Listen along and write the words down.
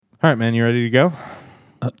All right, man, you ready to go?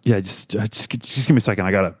 Yeah, just give me a second.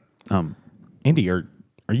 I gotta. Andy, are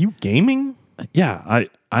you gaming? Yeah,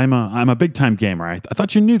 I'm a big time gamer. I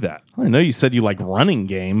thought you knew that. I know you said you like running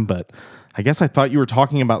game, but I guess I thought you were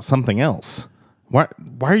talking about something else. Why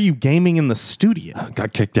are you gaming in the studio?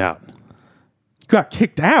 Got kicked out. You got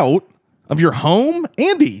kicked out of your home?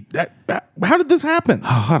 Andy, how did this happen?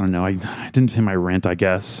 Oh, I don't know. I didn't pay my rent, I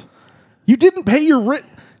guess. You didn't pay your rent?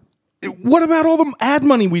 What about all the ad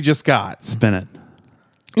money we just got? Spin it.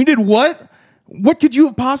 You did what? What could you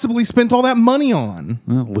have possibly spent all that money on?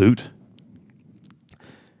 Loot.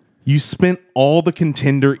 You spent all the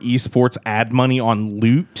Contender Esports ad money on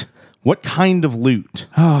loot? What kind of loot?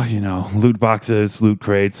 Oh, loot boxes, loot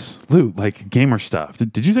crates, loot, like gamer stuff.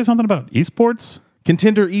 Did you say something about esports?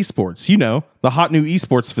 Contender Esports, the hot new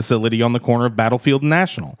esports facility on the corner of Battlefield and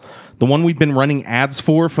National. The one we've been running ads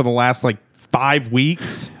for the last 5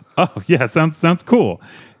 weeks. Oh, yeah, sounds cool.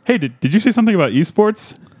 Hey, did you say something about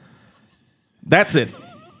esports? That's it.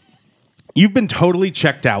 You've been totally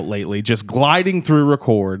checked out lately, just gliding through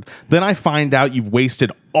record. Then I find out you've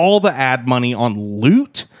wasted all the ad money on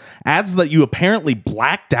loot, ads that you apparently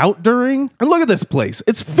blacked out during. And look at this place.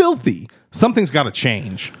 It's filthy. Something's got to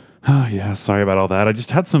change. Oh, yeah, sorry about all that. I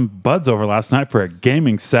just had some buds over last night for a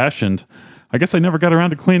gaming sesh, and I guess I never got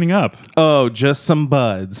around to cleaning up. Oh, just some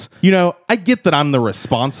buds. I get that I'm the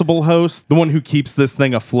responsible host, the one who keeps this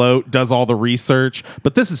thing afloat, does all the research,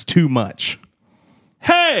 but this is too much.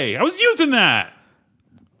 Hey, I was using that.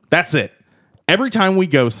 That's it. Every time we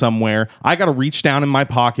go somewhere, I got to reach down in my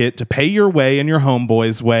pocket to pay your way and your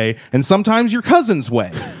homeboy's way, and sometimes your cousin's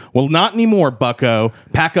way. Well, not anymore, bucko.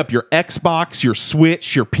 Pack up your Xbox, your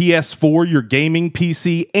Switch, your PS4, your gaming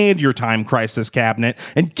PC, and your Time Crisis cabinet,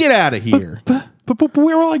 and get out of here. But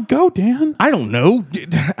where will I go, Dan? I don't know.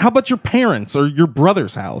 How about your parents' or your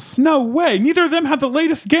brother's house? No way. Neither of them have the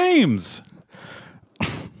latest games.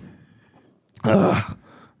 Well,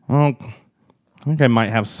 I think I might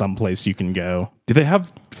have someplace you can go. Do they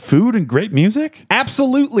have food and great music?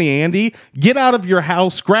 Absolutely, Andy. Get out of your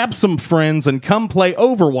house, grab some friends, and come play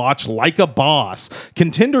Overwatch like a boss.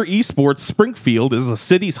 Contender Esports Springfield is the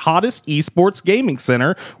city's hottest esports gaming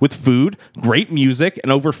center with food, great music,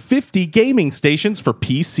 and over 50 gaming stations for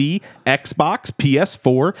PC, Xbox,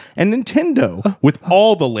 PS4, and Nintendo with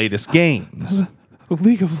all the latest games.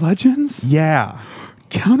 League of Legends? Yeah.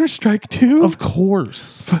 Counter-Strike 2? Of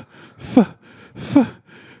course.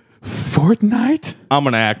 Fortnite? I'm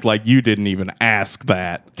going to act like you didn't even ask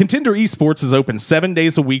that. Contender Esports is open 7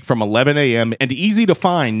 days a week from 11 a.m. and easy to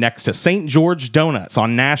find next to St. George Donuts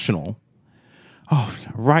on National. Oh,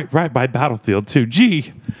 right by Battlefield, too.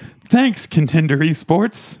 Gee, thanks, Contender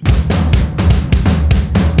Esports.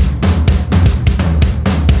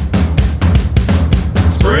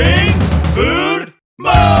 Spring Food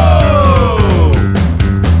Mode!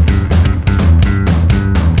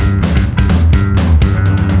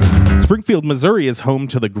 Springfield, Missouri is home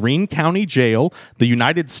to the Greene County Jail, the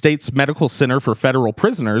United States Medical Center for Federal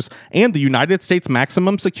Prisoners, and the United States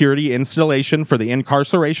Maximum Security Installation for the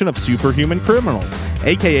Incarceration of Superhuman Criminals,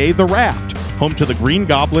 aka The Raft, home to the Green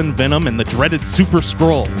Goblin, Venom, and the dreaded Super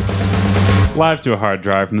Skrull. Live to a hard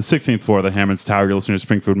drive from the 16th floor of the Hammond's Tower. You're listening to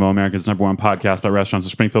Spring Food Mo, America's #1 podcast about restaurants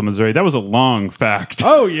in Springfield, Missouri. That was a long fact.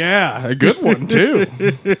 Oh, yeah. A good one, too.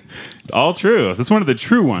 All true. That's one of the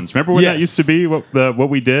true ones. Remember when that used to be what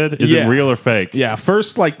we did? Is it real or fake? Yeah,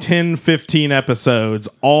 first 10, 15 episodes,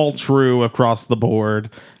 all true across the board.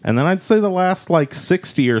 And then I'd say the last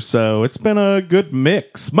 60 or so, it's been a good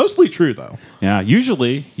mix. Mostly true, though. Yeah,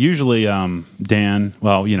 usually, Dan,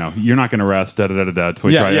 well, you're not going to rest, till we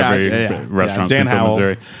try every restaurant in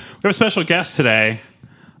Missouri. We have a special guest today.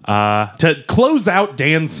 To close out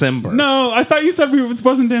Dan Simber. No, I thought you said it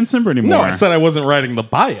wasn't Dan Simber anymore. No, I said I wasn't writing the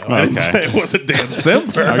bio. I didn't say it wasn't Dan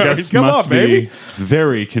Simber. I guess Come must on, baby. Be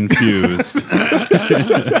very confused.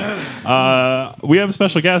 We have a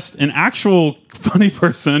special guest, an actual funny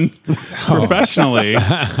person, professionally,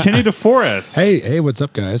 Kenny DeForest. Hey, what's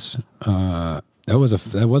up, guys? That was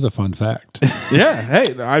a fun fact. Yeah,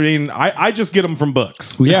 hey, I mean, I just get them from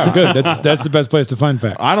books. Yeah, good. That's the best place to find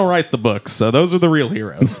facts. I don't write the books, so those are the real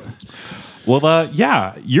heroes. Well,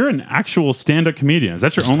 you're an actual stand-up comedian. Is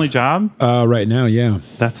that your only job? Right now, yeah.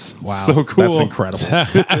 That's so cool. That's incredible.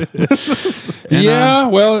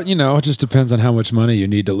 Well, it just depends on how much money you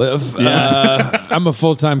need to live. Yeah. I'm a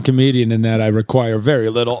full-time comedian in that I require very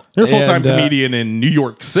little. You're a full-time comedian in New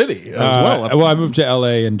York City as well. Well, I moved to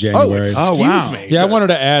L.A. in January. Excuse me. Yeah, I wanted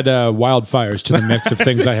to add wildfires to the mix of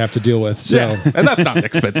things I have to deal with. So. Yeah, and that's not an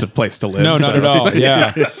expensive place to live. No, not at all.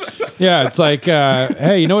 Yeah. Yeah, it's like,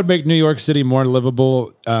 hey, you know what would make New York City more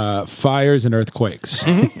livable? Fires and earthquakes.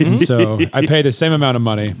 So I pay the same amount of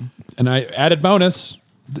money, and I added bonus.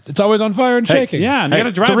 It's always on fire and shaking. Yeah, and you got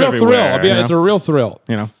to drive it's a real everywhere. thrill. It's a real thrill.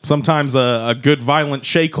 Sometimes a good violent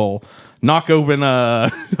shake hole. Knock open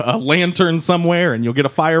a lantern somewhere, and you'll get a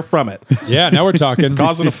fire from it. Yeah, now we're talking.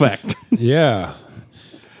 Cause and effect. Yeah.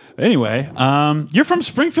 Anyway, you're from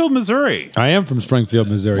Springfield, Missouri. I am from Springfield,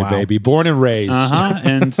 Missouri, baby. Born and raised.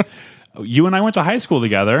 And you and I went to high school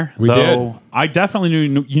together. We did. I definitely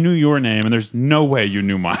knew your name, and there's no way you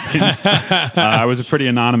knew mine. I was pretty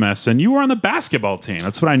anonymous, and you were on the basketball team.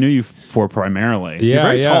 That's what I knew you for primarily. Yeah, You're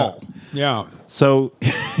very tall. Yeah. So...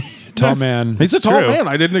 Tall man. He's a tall man.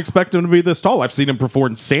 I didn't expect him to be this tall. I've seen him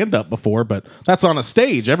perform stand-up before, but that's on a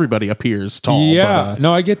stage. Everybody appears tall. Yeah. But,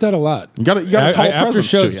 no, I get that a lot. You got a tall presence after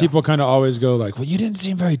shows, to you. people kind of always go like, well, you didn't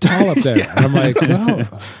seem very tall up there. And I'm like, no.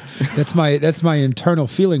 That's my internal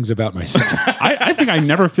feelings about myself. I think I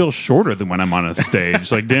never feel shorter than when I'm on a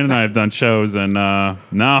stage. Like Dan and I have done shows, and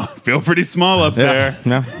no, feel pretty small up there.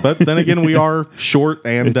 No, but then again, we are short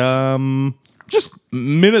and just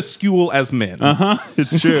minuscule as men.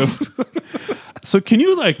 It's true. So can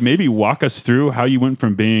you maybe walk us through how you went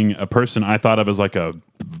from being a person I thought of as like a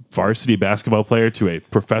varsity basketball player to a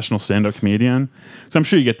professional stand-up comedian? Because I'm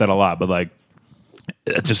sure you get that a lot, but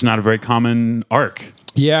it's just not a very common arc.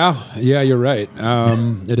 Yeah, you're right.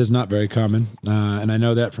 It is not very common, and I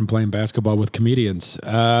know that from playing basketball with comedians.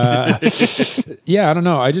 Yeah, I don't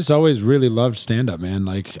know. I just always really loved stand-up, man.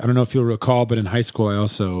 I don't know if you'll recall, but in high school, I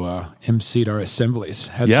also emceed our assemblies.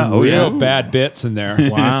 Had some real bad bits in there.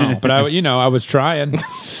 Wow. But I was trying,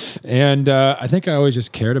 and I think I always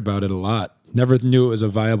just cared about it a lot. Never knew it was a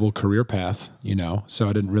viable career path, so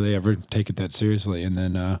I didn't really ever take it that seriously. And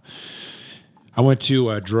then I went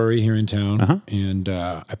to Drury here in town, and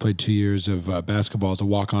I played 2 years of basketball as a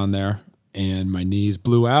walk-on there, and my knees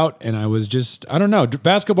blew out, and I was just, I don't know,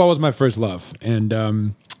 basketball was my first love.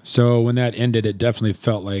 And so when that ended, it definitely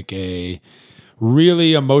felt like a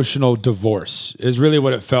really emotional divorce is really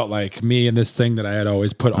what it felt like. Me and this thing that I had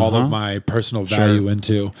always put all of my personal value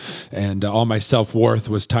into, and all my self-worth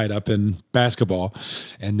was tied up in basketball.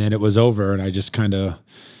 And then it was over, and I just kind of,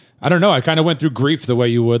 I don't know. I kind of went through grief the way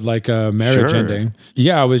you would like a marriage ending.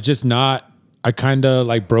 Yeah, I was just not, I kind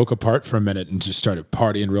of broke apart for a minute and just started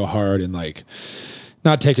partying real hard and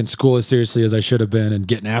not taking school as seriously as I should have been and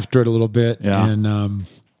getting after it a little bit. Yeah. And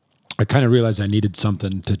I kind of realized I needed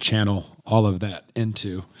something to channel all of that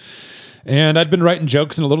into. And I'd been writing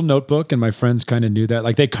jokes in a little notebook, and my friends kind of knew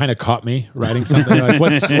that. They kind of caught me writing something. They're like,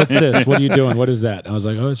 what's this? What are you doing? What is that? And I was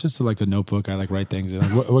like, oh, it's just a notebook. I write things. And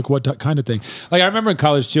what kind of thing? I remember in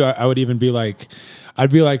college too, I would even be like,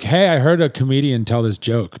 I'd be like, hey, I heard a comedian tell this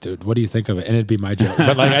joke, dude. What do you think of it? And it'd be my joke.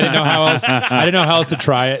 But I didn't know how else. I didn't know how else to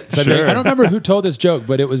try it. So I'd be like, I don't remember who told this joke,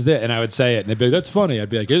 but it was this. And I would say it, and they'd be like, that's funny.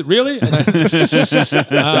 I'd be like, really?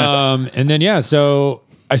 And then so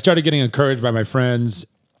I started getting encouraged by my friends.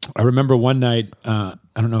 I remember one night, I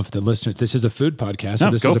don't know if the listeners, this is a food podcast, so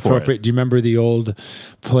this is appropriate. Do you remember the old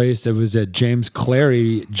place that was a James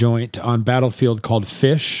Clary joint on Battlefield called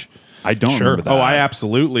Fish? I don't remember that. Oh, I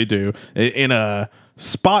absolutely do. In a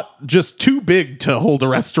spot just too big to hold a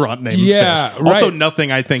restaurant named Fish. Right. Also,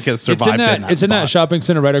 nothing I think has survived It's in that shopping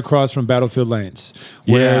center right across from Battlefield Lanes,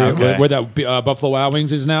 where that Buffalo Wild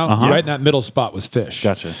Wings is now. Right in that middle spot was Fish.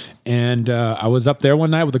 Gotcha. And I was up there one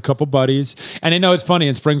night with a couple buddies, and I know it's funny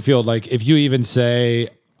in Springfield. If you even say,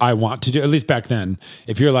 I want to do, at least back then,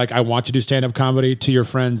 if you're like, I want to do stand-up comedy to your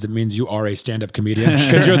friends, it means you are a stand-up comedian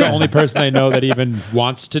because you're the only person they know that even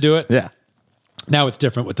wants to do it. Yeah. Now it's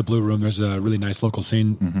different with the Blue Room. There's a really nice local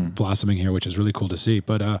scene blossoming here, which is really cool to see.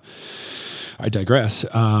 But I digress.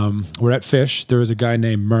 We're at Fish. There was a guy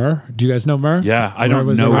named Murr. Do you guys know Murr? Yeah, I don't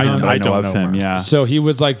know. I don't know him. Yeah. So he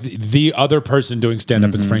was the other person doing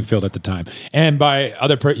stand-up in Springfield at the time. And by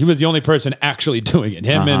he was the only person actually doing it.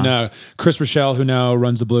 Him and Chris Rochelle, who now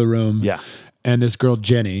runs the Blue Room. Yeah. And this girl,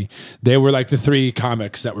 Jenny. They were the three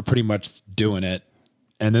comics that were pretty much doing it.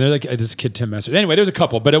 And then they're this kid, Tim Messer. Anyway, there's a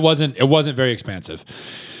couple, but it wasn't very expansive.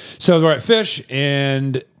 So we're at Fish,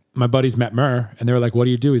 and my buddies met Murr, and they were like, what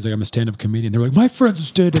do you do? He's like, I'm a stand-up comedian. They're like, my friend's a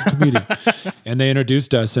stand-up comedian. And they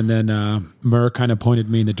introduced us, and then Murr kind of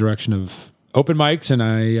pointed me in the direction of open mics, and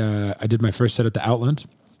I did my first set at the Outland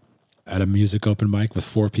at a music open mic with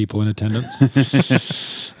 4 people in attendance. That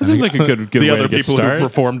seems like a good the way other to get people started. who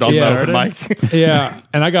performed on the open mic. Yeah,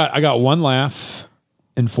 and I got one laugh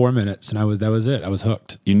in 4 minutes, and that was it. I was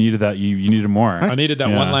hooked. You needed that. You needed more. I needed that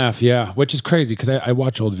one laugh, which is crazy because I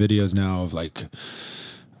watch old videos now of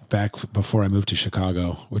back before I moved to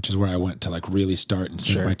Chicago, which is where I went to like really start and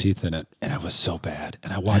sink my teeth in it. And I was so bad.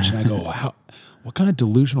 And I watched and I go, wow, what kind of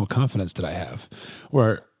delusional confidence did I have?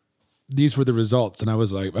 Where these were the results. And I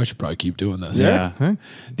was like, I should probably keep doing this. Yeah.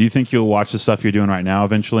 Do you think you'll watch the stuff you're doing right now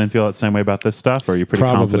eventually and feel that same way about this stuff? Or are you pretty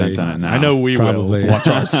confident in it now? I know we Probably. will watch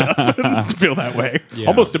our stuff and feel that way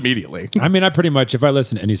almost immediately. I mean, I pretty much, if I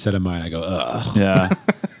listen to any set of mine, I go, ugh. Yeah.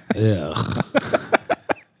 Ugh.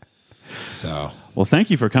 So, Well, thank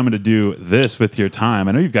you for coming to do this with your time.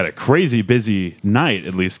 I know you've got a crazy busy night,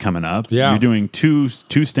 at least coming up. Yeah. You're doing two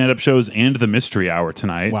stand-up shows and the Mystery Hour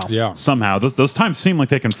tonight. Wow. Yeah. Somehow, those times seem like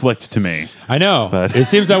they conflict to me. I know. But- It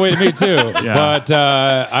seems that way to me too. But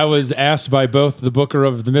I was asked by both the booker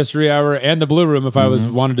of the Mystery Hour and the Blue Room if I was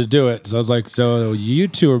wanted to do it. So I was like, so you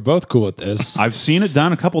two are both cool with this. I've seen it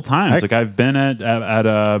done a couple times. Like I've been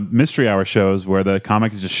at Mystery Hour shows where the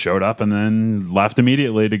comics just showed up and then left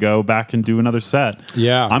immediately to go back and do another set.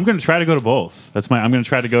 Yeah. I'm going to try to go to both. I'm going to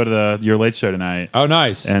try to go to your late show tonight. Oh,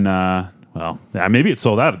 nice. And maybe it's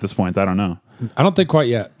sold out at this point. I don't know. I don't think quite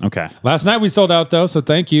yet. Okay. Last night we sold out though, so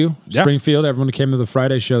thank you, Yeah. Springfield, everyone who came to the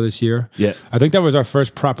Friday show this year. Yeah. I think that was our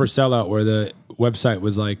first proper sellout where the website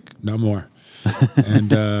was like, no more.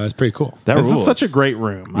 And it's pretty cool. That This rules. is such a great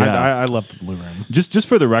room. Yeah. I love the Blue Room. Just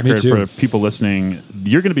for the record, too. for people listening,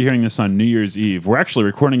 you're going to be hearing this on New Year's Eve. We're actually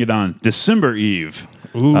recording it on December Eve,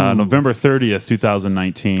 November 30th,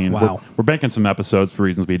 2019. Wow. We're banking some episodes for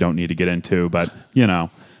reasons we don't need to get into, but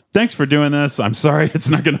thanks for doing this. I'm sorry it's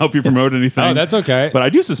not going to help you promote anything. Oh, that's okay. But I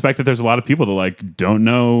do suspect that there's a lot of people that don't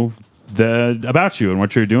know about you and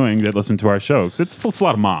what you're doing that listen to our show. 'Cause it's a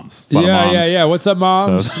lot of moms. It's a lot of moms. Yeah. What's up,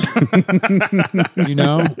 moms? So-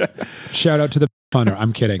 Shout out to the punter.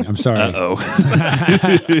 I'm kidding. I'm sorry.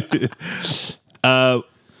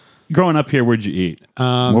 Growing up here, where'd you eat?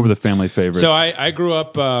 What were the family favorites? So I grew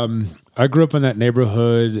up. I grew up in that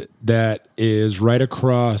neighborhood that is right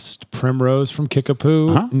across Primrose from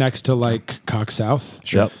Kickapoo, next to like Cox South.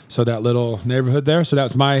 Sure. Yep. So that little neighborhood there. So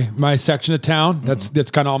that's my section of town. That's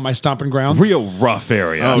kind of all my stomping grounds. Real rough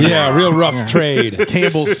area. Yeah, real rough trade.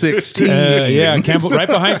 Campbell 16. Yeah, Campbell, right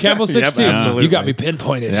behind Campbell 16. absolutely. You got me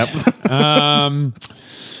pinpointed.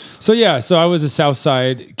 So I was a South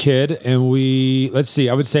Side kid, and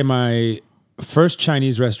I would say my first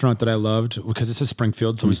Chinese restaurant that I loved, because this is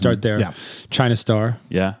Springfield, so we start there. Yeah. China Star.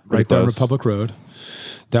 Yeah. Right there on Republic Road.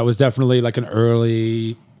 That was definitely like an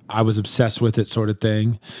early, I was obsessed with it sort of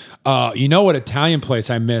thing. You know what Italian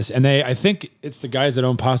place I miss? And I think it's the guys that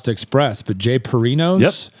own Pasta Express, but Jay Perino's.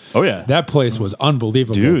 Yep. Oh, yeah. That place was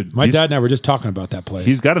unbelievable. Dude, My dad and I were just talking about that place.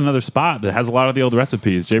 He's got another spot that has a lot of the old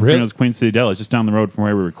recipes. Jay Really? Perino's Queen City Deli. It's just down the road from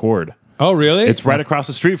where we record. Oh, really? It's right across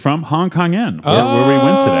the street from Hong Kong Inn, where we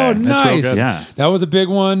went today. Oh, nice. Real good. Yeah. That was a big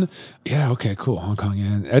one. Yeah, okay, cool. Hong Kong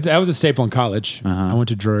Inn. That was a staple in college. I went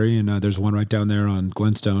to Drury, and there's one right down there on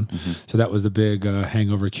Glenstone. So that was the big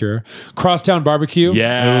hangover cure. Crosstown Barbecue.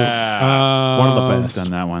 Yeah. One of the best.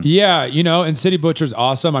 Done that one. Yeah, and City Butcher's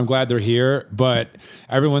awesome. I'm glad they're here, but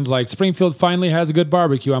everyone's like, Springfield finally has a good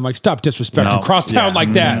barbecue. I'm like, stop disrespecting No. Crosstown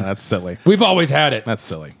like that. Yeah, that's silly. We've always had it. That's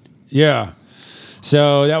silly. Yeah.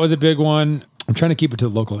 So that was a big one. I'm trying to keep it to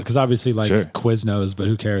the local because obviously, like Sure. Quiznos, but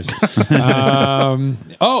who cares?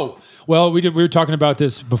 Well, we were talking about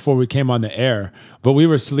this before we came on the air, but we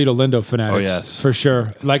were Salito Lindo fanatics. Oh, yes. For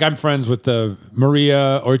sure. Like, I'm friends with the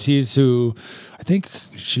Maria Ortiz, who I think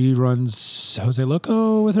she runs Jose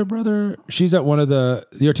Loco with her brother. She's at one of the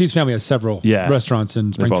Ortiz family has several restaurants in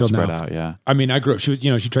They've all Springfield spread now. out, yeah. I mean, I grew up. She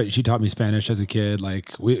was, she taught me Spanish as a kid.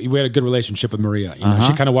 Like we had a good relationship with Maria.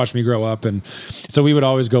 She kind of watched me grow up, and so we would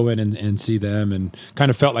always go in and see them, and kind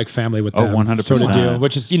of felt like family with them. 100%. Sort of deal.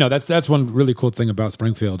 Which is, that's one really cool thing about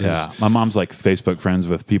Springfield. Is, Yeah. My mom's like Facebook friends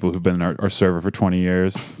with people who've been our server for 20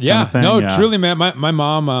 years. yeah, kind of thing. no, Yeah. truly, man. My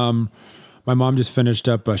mom. My mom just finished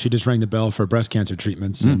up. She just rang the bell for breast cancer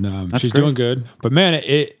treatments, and she's great. doing good. But man,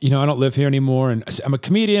 I don't live here anymore, and I'm a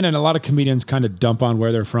comedian, and a lot of comedians kind of dump on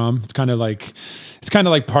where they're from. It's kind of like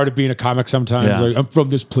part of being a comic sometimes. Yeah. Like, I'm from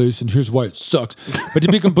this place, and here's why it sucks. But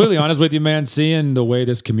to be completely honest with you, man, seeing the way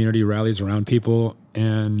this community rallies around people,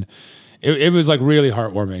 and it was like really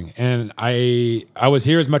heartwarming. And I was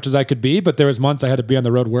here as much as I could be, but there was months I had to be on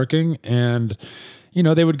the road working, and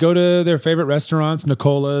they would go to their favorite restaurants,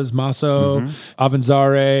 Nicola's, Maso,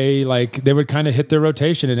 Avanzare. Like, they would kind of hit their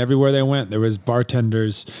rotation, and everywhere they went, there was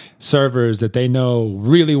bartenders, servers that they know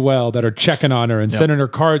really well that are checking on her and sending her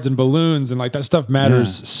cards and balloons, and like that stuff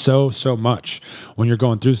matters so much when you're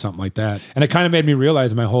going through something like that. And it kind of made me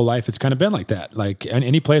realize in my whole life it's kind of been like that. Like, in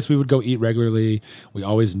any place we would go eat regularly, we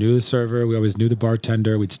always knew the server, we always knew the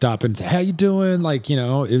bartender. We'd stop and say, "How you doing?" Like,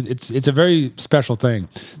 it's a very special thing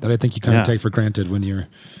that I think you kind of take for granted when when you're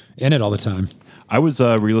in it all the time. I was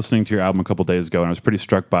re-listening to your album a couple days ago, and I was pretty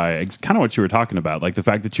struck by kind of what you were talking about, like the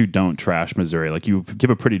fact that you don't trash Missouri. Like you give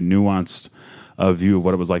a pretty nuanced view of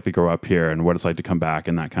what it was like to grow up here and what it's like to come back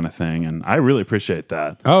and that kind of thing. And I really appreciate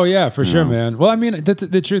that. Oh yeah, for sure, man. Well, I mean,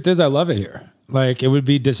 the truth is, I love it here. Like, it would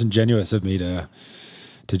be disingenuous of me to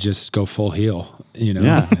just go full heel.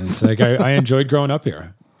 Yeah. It's like I enjoyed growing up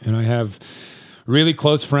here, and I have really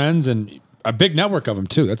close friends and a big network of them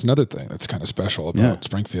too. That's another thing that's kind of special about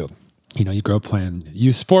Springfield. You grow up playing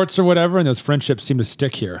youth sports or whatever, and those friendships seem to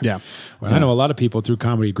stick here. Yeah. I know a lot of people through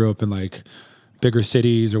comedy grow up in like bigger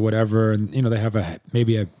cities or whatever, and they have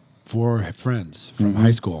maybe 4 friends from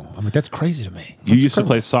high school. I'm like, that's crazy to me. You used to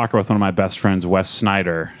play soccer with one of my best friends, Wes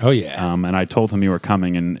Snyder. Oh yeah. And I told him you were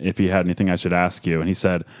coming, and if he had anything I should ask you, and he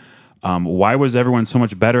said, why was everyone so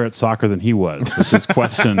much better at soccer than he was? Was his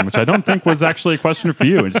question, which I don't think was actually a question for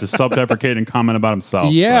you. It's just a self-deprecating comment about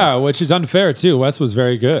himself. Yeah, which is unfair too. Wes was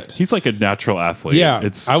very good. He's like a natural athlete. Yeah,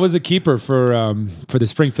 I was a keeper for the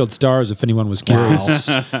Springfield Stars, if anyone was curious.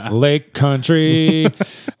 Lake Country,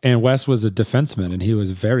 and Wes was a defenseman, and he was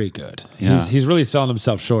very good. Yeah. He's really selling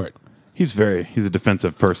himself short. He's a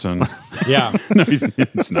defensive person. Yeah. No, he's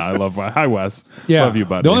not. I love Wes. Hi, Wes. Yeah. Love you,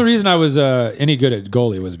 buddy. The only reason I was any good at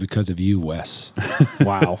goalie was because of you, Wes.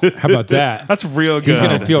 Wow. How about that? That's real good. He's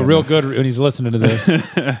going to feel real good when he's listening to this.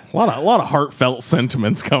 A lot of heartfelt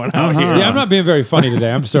sentiments going out here. Yeah, I'm not being very funny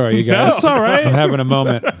today. I'm sorry, you guys. That's all right. I'm having a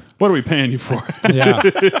moment. What are we paying you for? Yeah.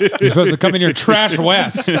 You're supposed to come in here trash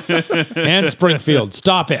Wes and Springfield.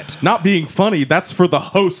 Stop it. Not being funny, that's for the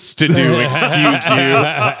hosts to do, excuse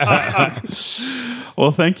you.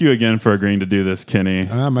 Well, thank you again for agreeing to do this, Kenny.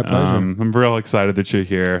 My pleasure. I'm real excited that you're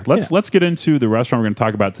here. Let's get into the restaurant we're going to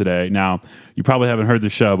talk about today. Now, you probably haven't heard the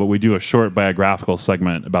show, but we do a short biographical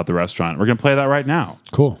segment about the restaurant. We're going to play that right now.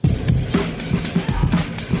 Cool.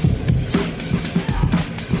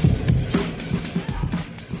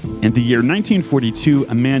 In the year 1942,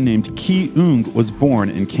 a man named Ki Ung was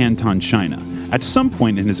born in Canton, China. At some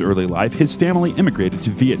point in his early life, his family immigrated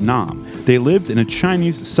to Vietnam. They lived in a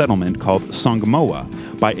Chinese settlement called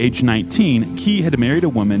Songmoa. By age 19, Ki had married a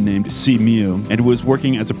woman named Si Miu and was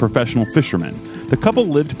working as a professional fisherman. The couple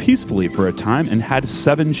lived peacefully for a time and had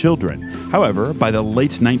 7 children. However, by the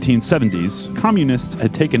late 1970s, communists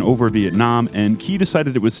had taken over Vietnam, and Ki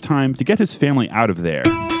decided it was time to get his family out of there.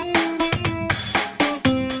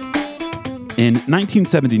 In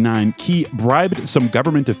 1979, Ki bribed some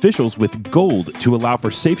government officials with gold to allow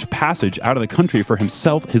for safe passage out of the country for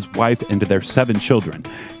himself, his wife, and their 7 children.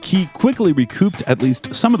 Ki quickly recouped at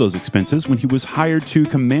least some of those expenses when he was hired to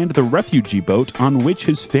command the refugee boat on which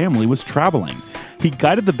his family was traveling. He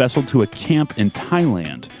guided the vessel to a camp in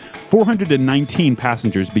Thailand. 419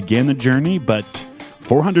 passengers began the journey, but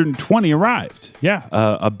 420 arrived. Yeah,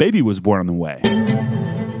 a baby was born on the way.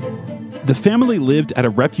 The family lived at a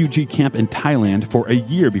refugee camp in Thailand for a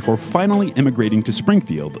year before finally immigrating to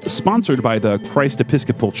Springfield, sponsored by the Christ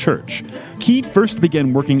Episcopal Church. Ki first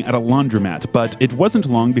began working at a laundromat, but it wasn't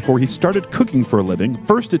long before he started cooking for a living,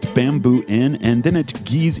 first at Bamboo Inn and then at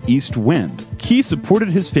Gee's East Wind. Ki supported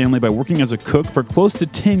his family by working as a cook for close to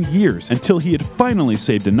 10 years until he had finally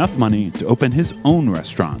saved enough money to open his own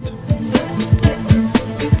restaurant.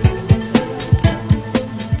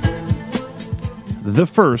 The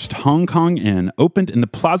first Hong Kong Inn opened in the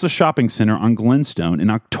Plaza Shopping Center on Glenstone in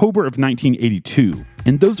October of 1982.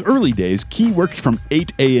 In those early days, Ki worked from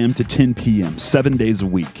 8 a.m. to 10 p.m., 7 days a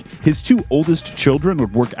week. His 2 oldest children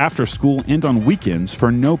would work after school and on weekends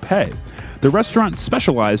for no pay. The restaurant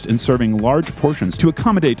specialized in serving large portions to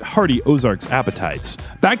accommodate hearty Ozarks appetites.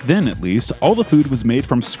 Back then, at least, all the food was made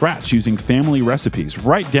from scratch using family recipes,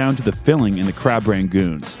 right down to the filling in the crab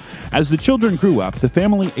rangoons. As the children grew up, the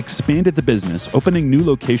family expanded the business, opening new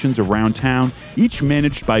locations around town, each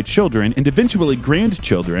managed by children and eventually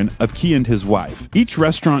grandchildren of Ki and his wife. Each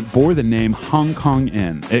restaurant bore the name Hong Kong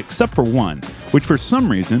Inn, except for one, which for some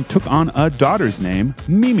reason took on a daughter's name,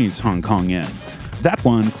 Mimi's Hong Kong Inn. That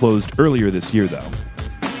one closed earlier this year, though.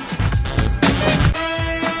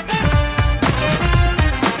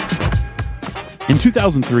 In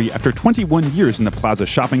 2003, after 21 years in the Plaza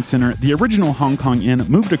Shopping Center, the original Hong Kong Inn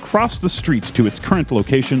moved across the street to its current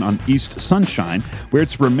location on East Sunshine, where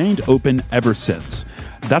it's remained open ever since.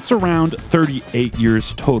 That's around 38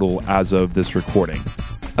 years total as of this recording.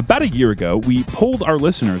 About a year ago, we polled our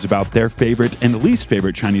listeners about their favorite and least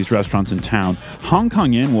favorite Chinese restaurants in town. Hong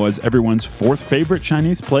Kong Inn was everyone's fourth favorite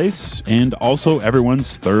Chinese place and also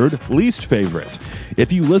everyone's third least favorite.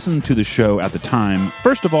 If you listened to the show at the time,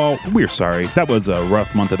 first of all, we're sorry. That was a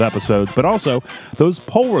rough month of episodes, but also, those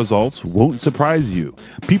poll results won't surprise you.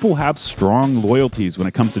 People have strong loyalties when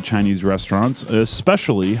it comes to Chinese restaurants,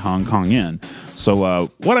 especially Hong Kong Inn. So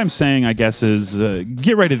what I'm saying, I guess, is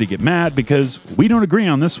get ready to get mad because we don't agree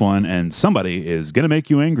on this one, and somebody is going to make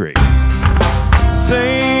you angry.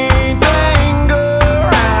 Saint anger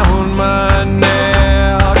around my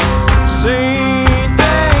neck. Saint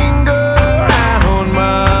anger around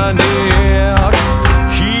my neck.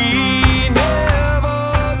 He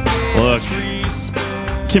never gets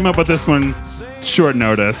respect. Came up with this one short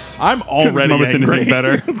notice. I'm already come up with angry. anything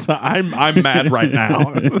better. I'm mad right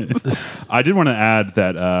now. I did want to add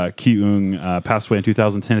that Ki Ung passed away in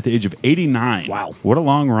 2010 at the age of 89. Wow. What a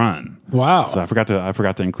long run. Wow. So I forgot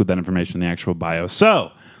to include that information in the actual bio.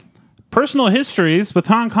 So, personal histories with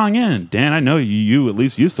Hong Kong Inn. Dan, I know you at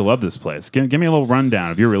least used to love this place. Give me a little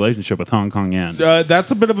rundown of your relationship with Hong Kong Inn. That's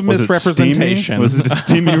a bit of a Was it misrepresentation. steamy? Was it a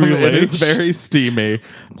steamy It relation? is very steamy.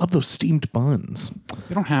 Love those steamed buns.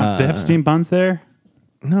 They don't have they have steamed buns there?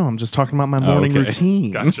 No, I'm just talking about my morning Okay.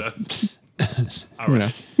 routine. Gotcha. All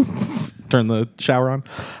right. Turn the shower on.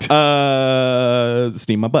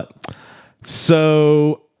 Steam my butt.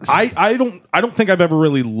 So I don't think I've ever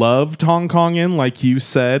really loved Hong Kong Inn, like you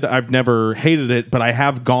said. I've never hated it, but I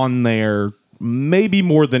have gone there maybe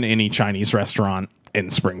more than any Chinese restaurant in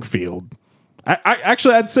Springfield.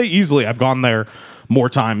 I'd say easily I've gone there more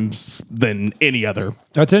times than any other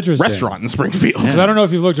That's interesting. restaurant in Springfield. So I don't know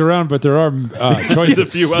if you've looked around, but there are choices. a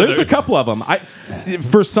few others. There's a couple of them.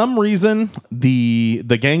 For some reason, the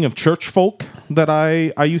gang of church folk that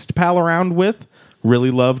I used to pal around with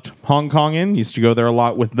really loved Hong Kong Inn. Used to go there a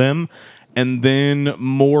lot with them. And then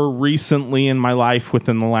more recently in my life,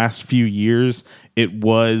 within the last few years, it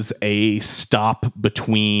was a stop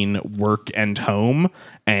between work and home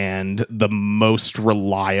and the most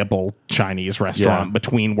reliable Chinese restaurant Yeah.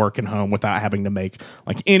 between work and home without having to make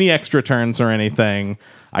like any extra turns or anything.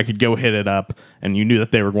 I could go hit it up and you knew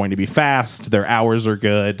that they were going to be fast. Their hours are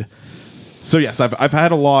good. So yes, I've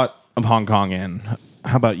had a lot of Hong Kong Inn.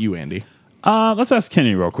 How about you, Andy? Let's ask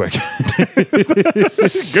Kenny real quick.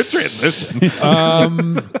 Good transition.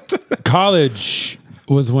 College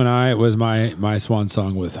was when I was my swan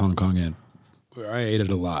song with Hong Kong Inn, where I ate it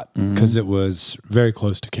a lot because it was very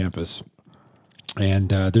close to campus. And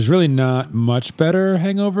there's really not much better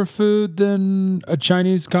hangover food than a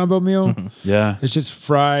Chinese combo meal. Yeah. It's just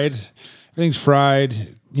fried. Everything's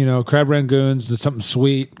fried. You know, crab rangoons. There's something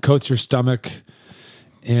sweet, coats your stomach.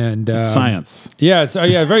 And Science. yeah, so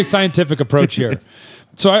yeah, very scientific approach here.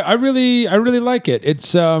 So I really like it.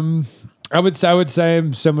 It's I would say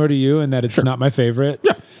I'm similar to you in that it's not my favorite.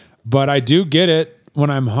 Yeah. But I do get it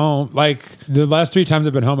when I'm home. Like the last 3 times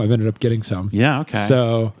I've been home, I've ended up getting some. Yeah, okay.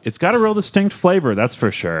 So It's got a real distinct flavor, that's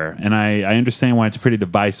for sure. And I understand why it's pretty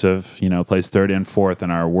divisive, placed third and fourth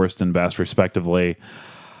in our worst and best, respectively.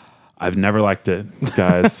 I've never liked it,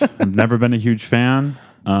 guys. I've never been a huge fan.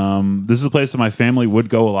 This is a place that my family would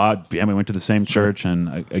go a lot. Yeah, we went to the same church,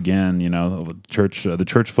 and again, the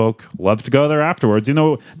church folk loved to go there afterwards.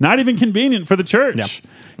 Not even convenient for the church.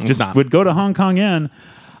 Yep. Just not. would go to Hong Kong Inn.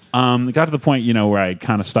 It got to the point, where I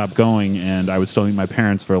kind of stopped going, and I would still meet my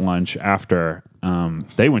parents for lunch after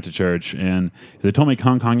they went to church, and they told me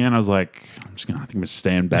Hong Kong Inn. I was like, I think I'm gonna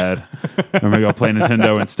stay in bed. I'm gonna go play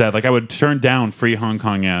Nintendo instead. Like I would turn down free Hong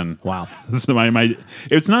Kong Inn. Wow. So my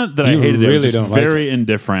it's not that I You hated it. I really was just don't like very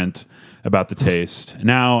indifferent about the taste.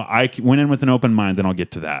 Now I went in with an open mind. Then I'll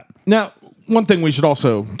get to that. Now, one thing we should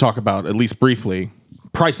also talk about, at least briefly,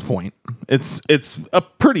 price point. It's a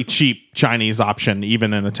pretty cheap Chinese option,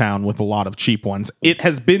 even in a town with a lot of cheap ones. It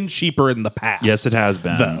has been cheaper in the past. Yes, it has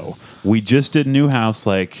been. Though. We just did Newhouse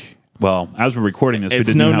as we're recording this, we It's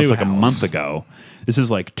did no Newhouse like a Newhouse. month ago. This is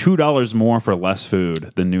like $2 more for less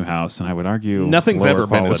food than Newhouse, and I would argue Nothing's lower ever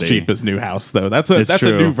been as quality. cheap as Newhouse, though. That's a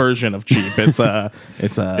true. new version of cheap. It's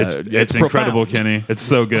It's incredible, profound. Kenny. It's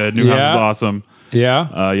so good. Newhouse Yeah. is awesome.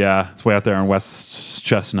 yeah. Yeah, it's way out there on West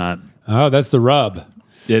Chestnut. Oh, that's the rub.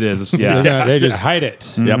 It is. Yeah. They just hide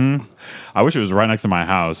it. Yep. I wish it was right next to my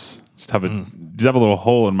house. Just have a little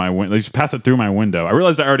hole in my window. Just pass it through my window. I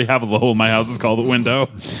realized I already have a little hole in my house. It's called the window.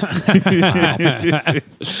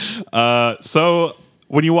 So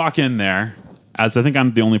when you walk in there, as I think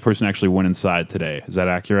I'm the only person who actually went inside today. Is that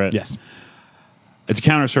accurate? Yes. It's a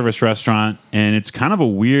counter service restaurant, and it's kind of a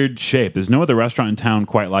weird shape. There's no other restaurant in town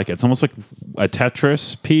quite like it. It's almost like a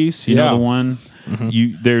Tetris piece. You know Yeah. the one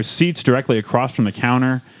There's seats directly across from the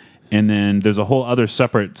counter. And then there's a whole other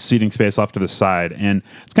separate seating space off to the side. And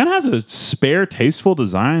it kind of has a spare, tasteful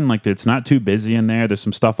design. Like, it's not too busy in there. There's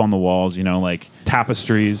some stuff on the walls, like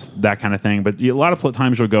tapestries, that kind of thing. But a lot of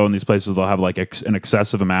times you'll go in these places, they'll have like an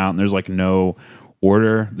excessive amount, and there's like no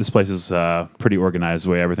order. This place is pretty organized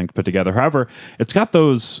the way everything's put together. However, it's got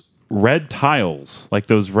those red tiles, like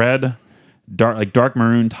those red... dark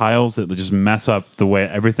maroon tiles that just mess up the way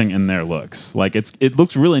everything in there looks. Like it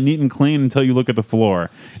looks really neat and clean until you look at the floor,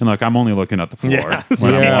 and like I'm only looking at the floor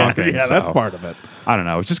when I'm walking. Yeah, so, that's part of it. I don't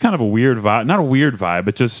know. It's just kind of a weird vibe. Not a weird vibe,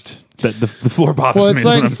 but just that the floor bothers me. It's Is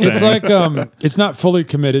what I'm saying. it's like it's not fully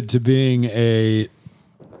committed to being a.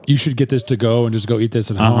 You should get this to go and just go eat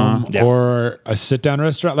this at home, Yeah. or a sit down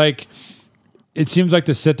restaurant. Like, it seems like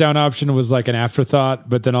the sit down option was like an afterthought,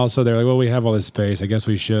 but then also they're like, well, we have all this space. I guess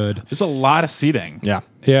we should. There's a lot of seating. Yeah.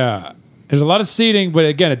 Yeah. There's a lot of seating, but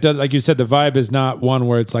again, it does, like you said, the vibe is not one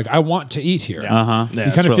where it's like, I want to eat here. Yeah, You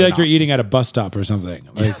it's kind of really feel like not. you're eating at a bus stop or something.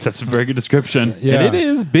 Like, That's a very good description. yeah. And it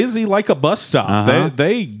is busy like a bus stop.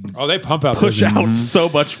 They Oh, they pump out push those- out so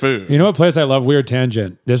much food. You know what place I love? Weird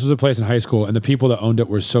tangent. This was a place in high school, and the people that owned it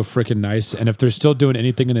were so freaking nice. And if they're still doing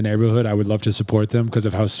anything in the neighborhood, I would love to support them because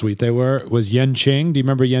of how sweet they were. It was Yen Ching. Do you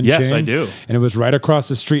remember Yen Ching? Yes, I do. And it was right across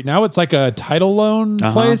the street. Now it's like a title loan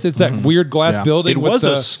place. It's that weird glass Yeah. building. It with was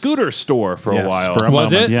the, a scooter store for a Yes, while. for a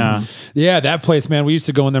Was moment. it? Yeah. Yeah, that place, man. We used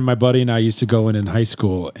to go in there. My buddy and I used to go in high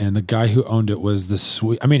school, and the guy who owned it was the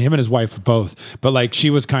sweet. I mean, him and his wife were both, but like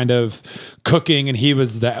she was kind of cooking, and he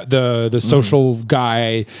was the social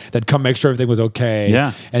guy that'd come make sure everything was okay.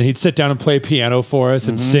 Yeah. and he'd sit down and play piano for us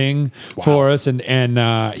and sing for us, and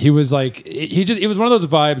he was like, it was one of those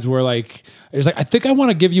vibes where like it was like, I think I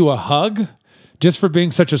want to give you a hug just for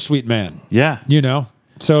being such a sweet man. Yeah. You know.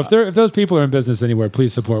 So if those people are in business anywhere,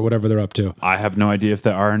 please support whatever they're up to. I have no idea if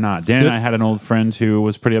they are or not. Dan and I had an old friend who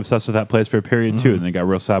was pretty obsessed with that place for a period too, and they got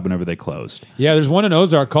real sad whenever they closed. Yeah, there's one in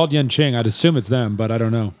Ozark called Yen Ching. I'd assume it's them, but I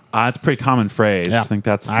don't know. It's a pretty common phrase. Yeah. I think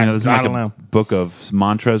that's I there's like don't a know. book of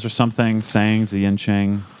mantras or something, sayings, the yin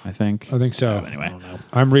ching, I think. I think so. Anyway.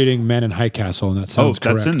 I'm reading Men in High Castle, and that sounds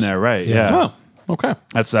correct. that's in there, right? Yeah. Oh, okay.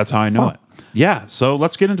 That's how I know it. Yeah, so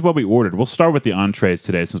let's get into what we ordered. We'll start with the entrees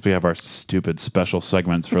today since we have our stupid special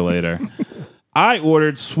segments for later. I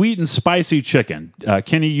ordered sweet and spicy chicken.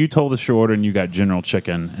 Kenny, you told us your order and you got general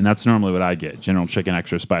chicken, and that's normally what I get, general chicken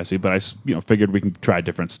extra spicy, but I figured we can try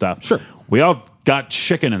different stuff. Sure. We all got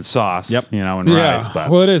chicken and sauce, Yep. and Yeah. rice, but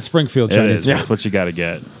Well, it is Springfield it Chinese. is. That's what you got to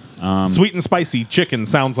get. Sweet and spicy chicken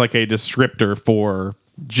sounds like a descriptor for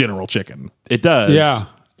general chicken. It does. Yeah.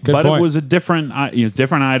 Good but point. it was a different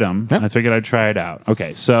item. Yep. I figured I'd try it out.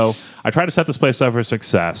 Okay, so I tried to set this place up for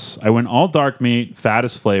success. I went all dark meat,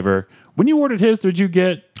 fattest flavor. When you ordered his, did you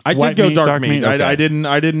get I white did go meat, dark meat. Okay. I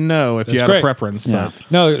didn't know if you That's had great. a preference, Yeah.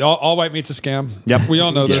 but No, all white meat's a scam. yep, We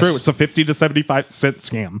all know it's this. true. It's a 50 to 75 cent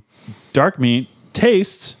scam. Dark meat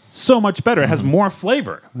tastes so much better. It has more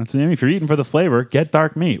flavor. That's if you're eating for the flavor, get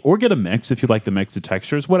dark meat or get a mix if you like the mix of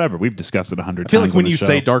textures. Whatever. We've discussed it 100 times. I feel like when on the you show.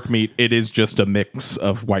 say dark meat, it is just a mix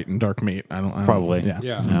of white and dark meat. I don't Probably. Yeah.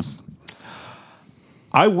 Yeah.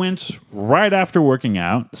 I went right after working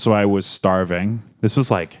out, so I was starving. This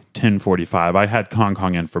was like 10:45. I had Kong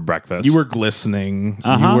Kong in for breakfast. You were glistening.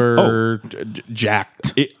 Uh-huh. You were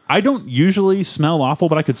jacked. I don't usually smell awful,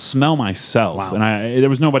 but I could smell myself, Wow. and there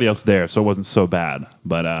was nobody else there, so it wasn't so bad.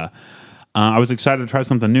 But I was excited to try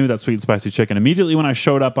something new. That sweet and spicy chicken. Immediately when it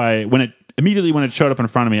showed up in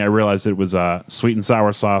front of me, I realized it was sweet and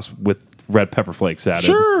sour sauce with red pepper flakes added.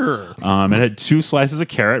 Sure. It had 2 slices of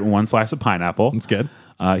carrot and 1 slice of pineapple. That's good.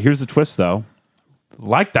 Here's the twist, though.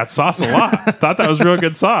 Liked that sauce a lot. Thought that was real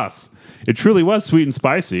good sauce. It truly was sweet and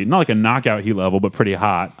spicy. Not like a knockout heat level, but pretty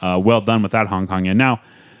hot. Well done with that Hong Kong in. Now,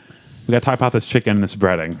 we got to type out this chicken and this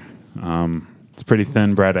breading. It's pretty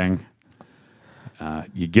thin breading.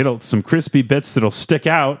 You get some crispy bits that'll stick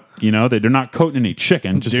out. They're not coating any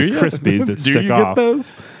chicken, just Do the you? crispies that Do stick you off. get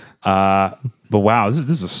those? But wow, this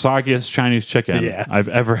is the soggiest Chinese chicken Yeah. I've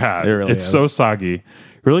ever had. It really it's is. so soggy. You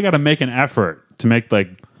really got to make an effort to make like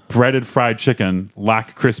breaded fried chicken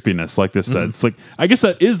lack crispiness like this does. It's like, I guess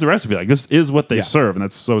that is the recipe. Like this is what they Yeah. serve,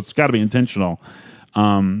 and so it's got to be intentional.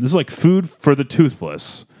 This is like food for the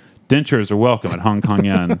toothless. Dentures are welcome at Hong Kong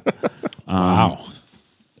Yen. Wow.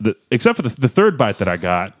 Except for the third bite that I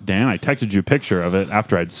got, Dan. I texted you a picture of it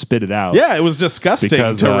after I'd spit it out. Yeah, it was disgusting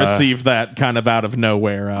Because, to receive that kind of out of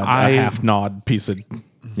nowhere. A half gnawed piece of.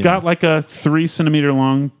 Got like a 3 centimeter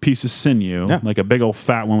long piece of sinew, Yeah. like a big old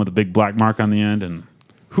fat one with a big black mark on the end, and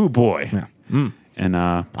whoo boy, And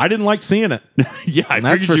I didn't like seeing it. yeah, I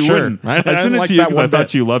That's figured for you sure. wouldn't. I I didn't sent it like to you that because I one thought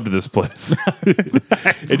bit. you loved this place.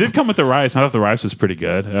 It did come with the rice. I thought the rice was pretty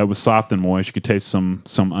good. It was soft and moist. You could taste some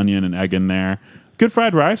onion and egg in there. Good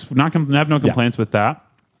fried rice. Have no complaints with that.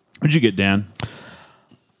 What'd you get, Dan?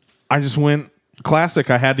 I just went classic.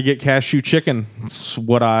 I had to get cashew chicken. It's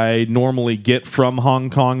what I normally get from Hong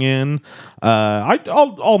Kong Inn.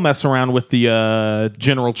 I'll mess around with the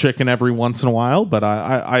General Chicken every once in a while, but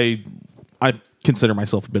I consider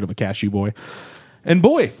myself a bit of a cashew boy. And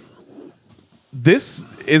boy, this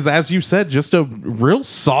is, as you said, just a real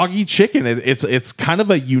soggy chicken. It's kind of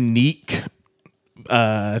a unique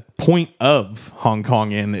point of Hong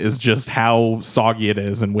Kong Inn is just how soggy it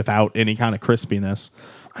is and without any kind of crispiness.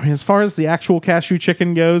 I mean, as far as the actual cashew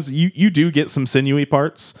chicken goes, you do get some sinewy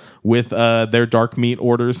parts with their dark meat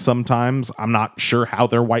orders sometimes. I'm not sure how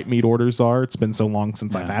their white meat orders are. It's been so long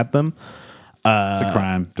since I've had them. It's a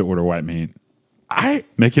crime to order white meat. I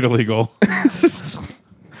Make it illegal.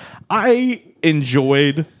 I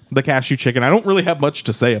enjoyed the cashew chicken. I don't really have much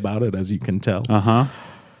to say about it, as you can tell. Uh-huh.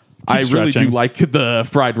 I really do stretching. like the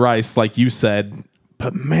fried rice, like you said.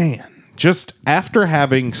 But man, just after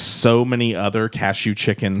having so many other cashew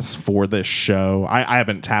chickens for this show, I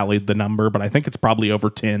haven't tallied the number, but I think it's probably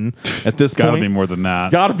over 10 at this Got to point. be more than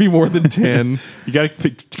that. Gotta be more than 10. You got to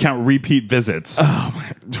count repeat visits.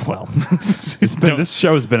 Well, This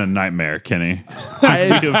show has been a nightmare, Kenny.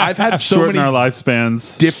 I've had so Shorten many our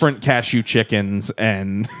lifespans. different cashew chickens,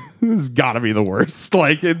 and this has got to be the worst.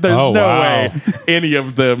 Like, there's Oh, no wow. way any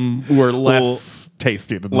of them were less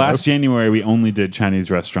tasty than Last this. January, we only did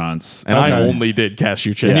Chinese restaurants. And I Okay. only did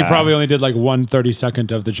cashew chicken. And you Yeah. probably only did like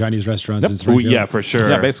 1/32 of the Chinese restaurants in Well, Springfield. yeah, for sure.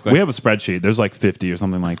 Yeah, basically. We have a spreadsheet. There's like 50 or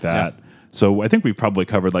something like that. So I think we've probably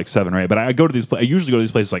covered like 7 or 8. But I go to these. I usually go to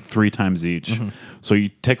these places like 3 times each. Mm-hmm. So you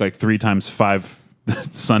take like 3 times 5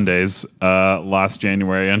 Sundays last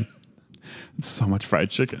January, and it's so much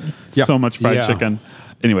fried chicken. Yeah. So much fried Yeah. chicken.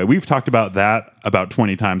 Anyway, we've talked about that about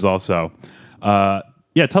 20 times also.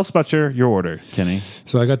 Yeah, tell us about your order, Kenny.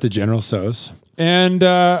 So I got the General Tso's, and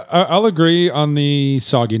I'll agree on the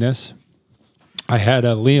sogginess. I had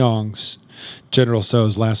a Leong's General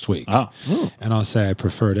Tso's last week, and I'll say I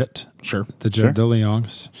preferred it. Sure. The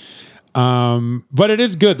Leong's. But it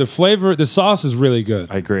is good. The flavor, the sauce is really good.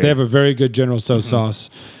 I agree. They have a very good General Tso's sauce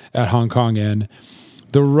at Hong Kong Inn.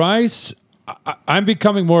 The rice, I'm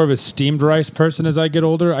becoming more of a steamed rice person as I get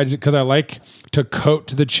older because I like to coat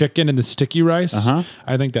the chicken in the sticky rice.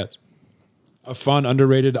 I think that's a fun,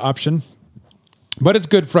 underrated option. But it's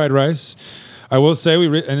good fried rice. I will say,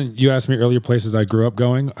 and you asked me earlier places I grew up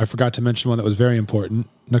going. I forgot to mention one that was very important,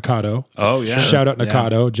 Nakado. Oh, yeah. Shout out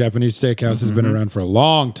Nakado. Japanese steakhouse has been around for a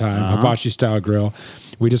long time. Hibachi style grill.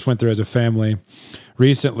 We just went there as a family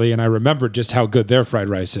recently, and I remembered just how good their fried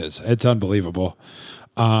rice is. It's unbelievable.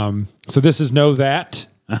 So this is no that,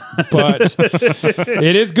 but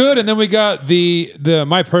it is good. And then we got the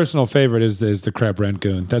my personal favorite is the crab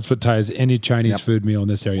rangoon. That's what ties any Chinese food meal in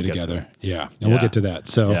this area together. Yeah, and we'll Yeah. get to that.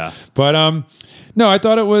 So, Yeah. but no, I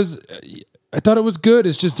thought it was good.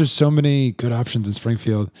 It's just there's so many good options in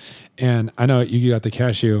Springfield, and I know you got the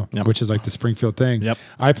cashew, which is like the Springfield thing. Yep.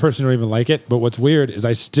 I personally don't even like it, but what's weird is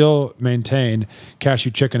I still maintain,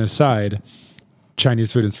 cashew chicken aside,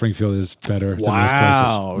 Chinese food in Springfield is better than most places.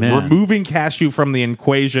 Wow. Man. Removing cashew from the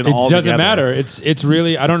equation It altogether. doesn't matter. It's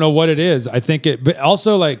really, I don't know what it is. I think it, but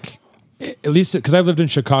also like, at least because I've lived in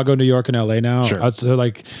Chicago, New York, and LA now. Sure. So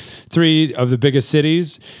like 3 of the biggest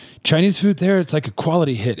cities. Chinese food there, it's like a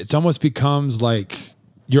quality hit. It almost becomes like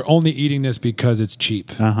you're only eating this because it's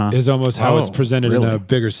cheap. Is almost how it's presented in really? a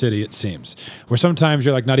bigger city, it seems. Where sometimes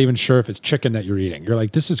you're like not even sure if it's chicken that you're eating. You're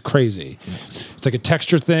like, this is crazy. It's like a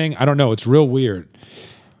texture thing. I don't know. It's real weird.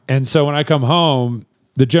 And so when I come home,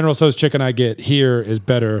 the General Tso's chicken I get here is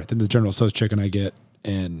better than the General Tso's chicken I get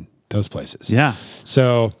in those places. Yeah.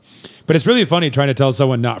 So, but it's really funny trying to tell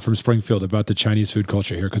someone not from Springfield about the Chinese food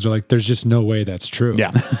culture here because they're like, there's just no way that's true.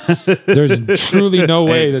 Yeah. There's truly no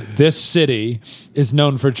way that this city is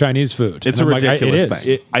known for Chinese food. It's And a I'm like, ridiculous it is.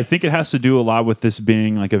 thing. I think it has to do a lot with this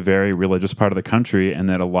being like a very religious part of the country, and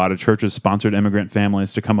that a lot of churches sponsored immigrant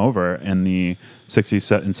families to come over in the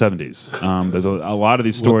 60s and 70s. There's a lot of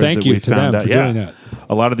these stories thank that you we to found them out. for doing that.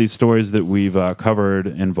 A lot of these stories that we've covered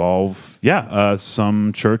involve,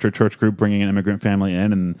 some church or church group bringing an immigrant family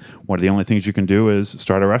in, and one of the only things you can do is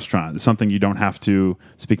start a restaurant. It's something you don't have to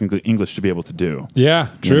speak English to be able to do. Yeah,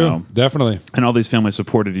 true. know. Definitely. And all these families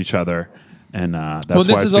supported each other, and that's Well, this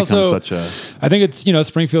why it's is become also- such a... I think it's,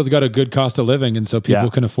 Springfield's got a good cost of living, and so people Yeah.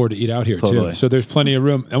 can afford to eat out here Totally. too. So there's plenty of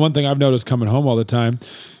room. And one thing I've noticed coming home all the time,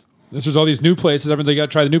 there's all these new places. Everyone's like, you got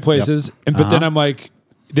to try the new places. And but then I'm like,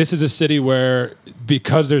 this is a city where,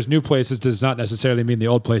 because there's new places, does not necessarily mean the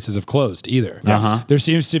old places have closed either. There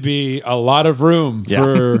seems to be a lot of room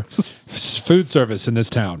for food service in this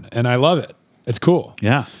town, and I love it. It's cool.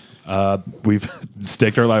 Yeah. We've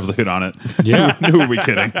staked our livelihood on it. Yeah. Who are we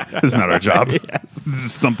kidding? This is not our job. This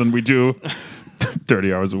is something we do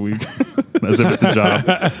 30 hours a week as if it's a job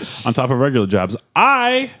on top of regular jobs.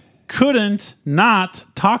 I couldn't not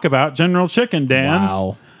talk about General Chicken, Dan.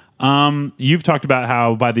 Wow. You've talked about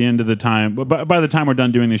how by the end of the time, by the time we're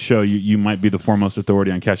done doing this show, you might be the foremost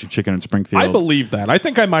authority on cashew chicken in Springfield. I believe that. I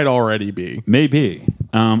think I might already be. Maybe.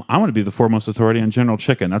 I want to be the foremost authority on General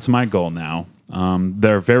Chicken. That's my goal now.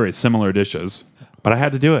 They're very similar dishes, but I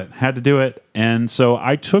had to do it. And so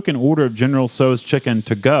I took an order of General Tso's chicken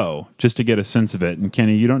to go just to get a sense of it. And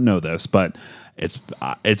Kenny, you don't know this, but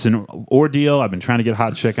it's an ordeal. I've been trying to get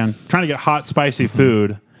hot chicken, trying to get hot, spicy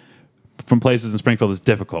food from places in Springfield is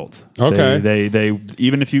difficult. Okay. They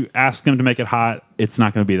even if you ask them to make it hot, it's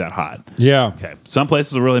not going to be that hot. Yeah. Okay. Some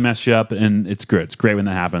places will really mess you up, and it's good. It's great when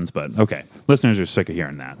that happens, but okay. Listeners are sick of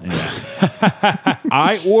hearing that. Anyway.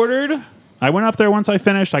 I went up there once I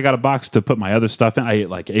finished. I got a box to put my other stuff in. I ate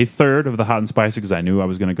like a third of the hot and spicy because I knew I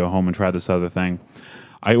was going to go home and try this other thing.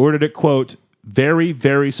 I ordered it, quote, very,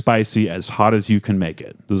 very spicy, as hot as you can make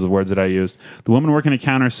it. Those are the words that I used. The woman working the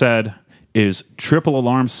counter said, "Is triple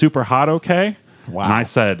alarm super hot okay?" Wow. And I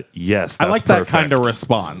said, yes, that's I like perfect. that kind of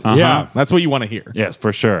response. Yeah. That's what you want to hear. Yes,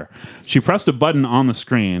 for sure. She pressed a button on the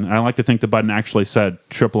screen, and I like to think the button actually said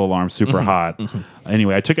triple alarm super hot.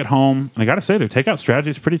 Anyway, I took it home, and I got to say, their takeout strategy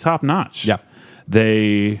is pretty top notch. Yeah.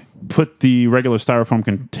 They put the regular styrofoam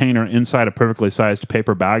container inside a perfectly sized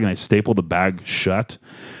paper bag, and they stapled the bag shut.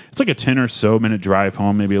 It's like a 10 or so minute drive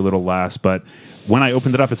home, maybe a little less, but when I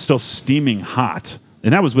opened it up, it's still steaming hot.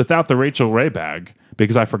 And that was without the Rachel Ray bag,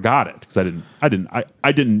 because I forgot it, because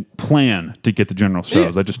I didn't plan to get the General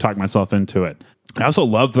Tso's. I just talked myself into it. I also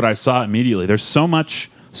loved what I saw immediately. There's so much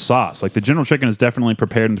sauce. Like the General Chicken is definitely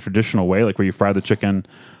prepared in the traditional way, like where you fry the chicken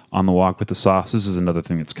on the wok with the sauce. This is another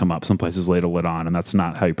thing that's come up. Some places ladle it on, and that's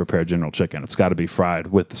not how you prepare General Chicken. It's got to be fried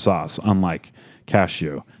with the sauce, unlike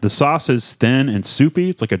cashew. The sauce is thin and soupy.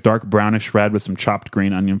 It's like a dark brownish red with some chopped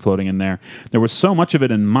green onion floating in there. There was so much of it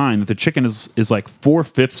in mine that the chicken is like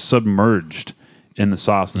 4/5 submerged in the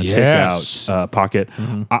sauce in the takeout pocket.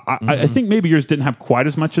 I think maybe yours didn't have quite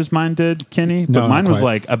as much as mine did, Kenny, but No, mine not was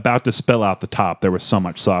quite. like about to spill out the top. There was so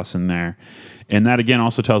much sauce in there. And that again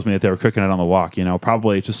also tells me that they were cooking it on the wok. You know,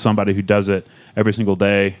 probably just somebody who does it every single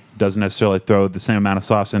day, doesn't necessarily throw the same amount of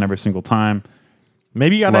sauce in every single time.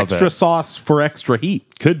 Maybe you got Love extra it. sauce for extra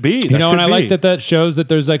heat. Could be. You know, and I like that shows that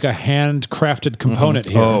there's like a handcrafted component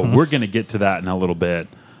here. Oh, we're gonna get to that in a little bit.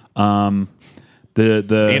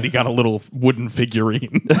 The Andy got a little wooden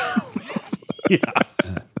figurine.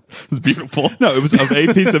 It's beautiful. no, it was of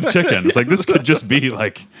a piece of chicken. It's like this could just be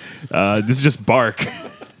like this is just bark.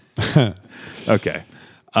 Okay.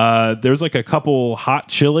 There's like a couple hot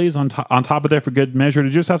chilies on top of there for good measure.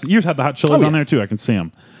 Did you just you just had the hot chilies Oh, yeah. on there too? I can see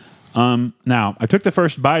them. Now I took the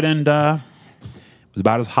first bite and it was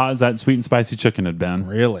about as hot as that sweet and spicy chicken had been.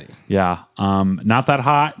 Really? Yeah. Not that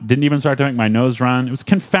hot. Didn't even start to make my nose run. It was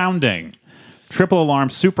confounding. Triple alarm,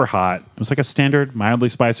 super hot. It was like a standard, mildly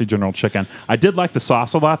spicy General Chicken. I did like the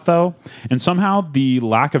sauce a lot, though. And somehow the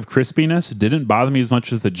lack of crispiness didn't bother me as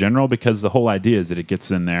much as the General, because the whole idea is that it gets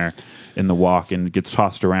in there in the wok and it gets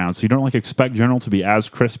tossed around. So you don't like expect General to be as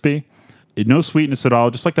crispy. No sweetness at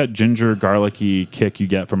all, just like that ginger garlicky kick you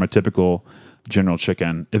get from a typical General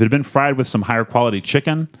Chicken. If it had been fried with some higher quality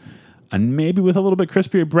chicken and maybe with a little bit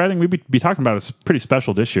crispier breading, we'd be talking about a pretty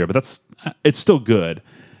special dish here, but it's still good.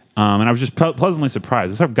 And I was just pleasantly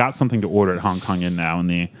surprised. I've got something to order at Hong Kong Inn now in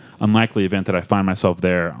the unlikely event that I find myself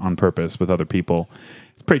there on purpose with other people.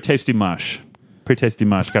 It's pretty tasty mush. Got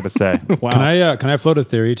to say. Wow. Can I float a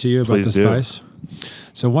theory to you about Please the do. spice?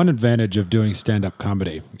 So one advantage of doing stand-up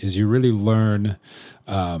comedy is you really learn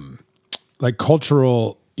like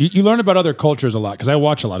cultural. You learn about other cultures a lot, because I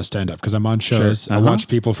watch a lot of stand-up because I'm on shows. I watch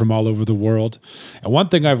people from all over the world. And one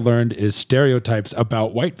thing I've learned is stereotypes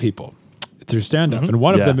about white people through stand-up. And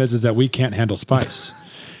one of them is that we can't handle spice.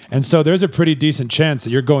 And so there's a pretty decent chance that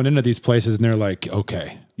you're going into these places and they're like,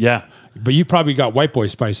 okay. Yeah. But you probably got white boy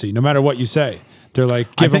spicy, no matter what you say. They're like,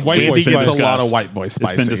 I give him think white boy Andy gets spicy. a lot of white boy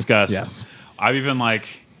spicy. It's been discussed. Yes. I've even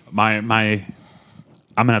like my I'm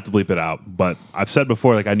gonna have to bleep it out, but I've said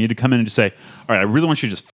before, like I need to come in and just say, all right, I really want you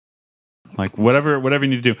to just like whatever you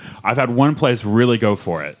need to do. I've had one place really go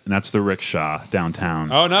for it, and that's the Rickshaw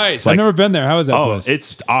downtown. Oh, nice. Like- I've never been there. How is that Oh, place?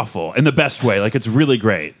 it's awful in the best way. Like it's really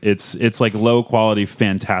great. It's like low quality,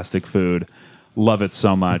 fantastic food. Love it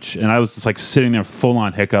so much. And I was just like sitting there full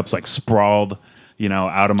on hiccups, like sprawled,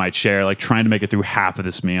 out of my chair, like trying to make it through half of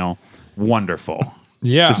this meal. Wonderful.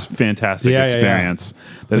 Yeah. Just fantastic experience.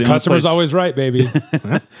 The customer's always right, baby.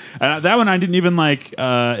 That one I didn't even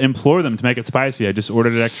implore them to make it spicy. I just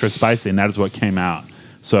ordered it extra spicy, and that is what came out.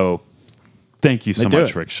 So thank you so do much,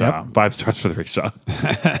 it. Rickshaw. Yep. 5 stars for the Rickshaw.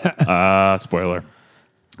 Spoiler.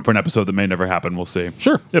 For an episode that may never happen, we'll see.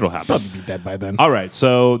 Sure. It'll happen. Probably be dead by then. All right,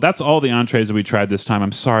 so that's all the entrees that we tried this time.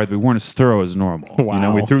 I'm sorry that we weren't as thorough as normal.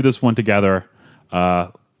 Wow. We threw this one together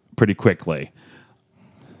pretty quickly.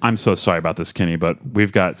 I'm so sorry about this, Kenny, but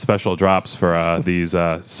we've got special drops for these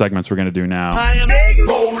segments we're going to do now. I am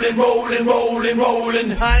rolling, rolling, rolling,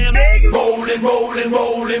 rolling. I am rolling, rolling,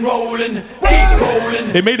 rolling, rolling. Keep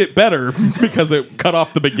rolling. It made it better because it cut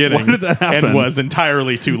off the beginning Why did that happen? and was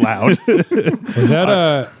entirely too loud. Was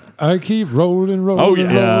that I keep rolling, rolling, Oh,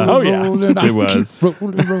 yeah. rolling, Oh, yeah. rolling. I It was. keep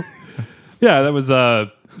rolling, rolling. Yeah, that was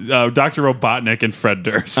Dr. Robotnik and Fred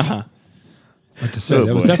Durst. What to say? Oh,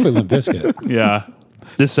 That was boy. definitely Limp Bizkit. Yeah.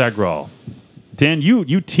 This egg roll. Dan,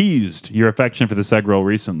 you teased your affection for this egg roll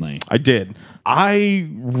recently. I did. I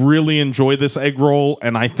really enjoy this egg roll,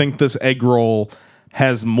 and I think this egg roll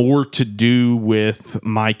has more to do with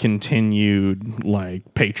my continued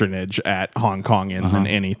patronage at Hong Kong Inn than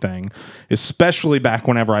anything. Especially back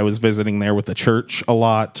whenever I was visiting there with the church a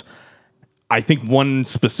lot. I think one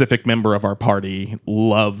specific member of our party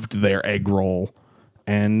loved their egg roll.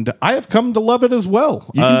 And I have come to love it as well.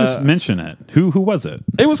 You can just mention it. Who was it?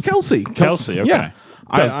 It was Kelsey. Kelsey, okay. Yeah.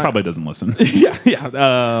 Probably doesn't listen. Yeah.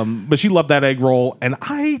 But she loved that egg roll. And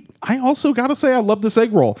I also got to say, I love this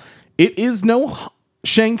egg roll. It is no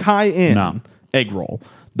Shanghai Inn No. egg roll.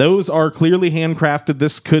 Those are clearly handcrafted.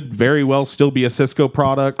 This could very well still be a Cisco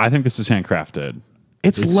product. I think this is handcrafted.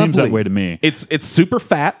 It seems that way to me. It's super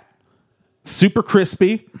fat, super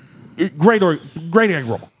crispy. Great egg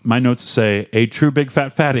roll. My notes say a true big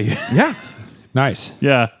fat fatty. Yeah. Nice.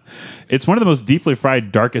 Yeah. It's one of the most deeply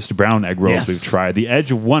fried, darkest brown egg rolls Yes. we've tried. The edge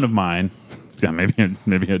of one of mine,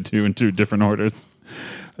 maybe had two in two different orders.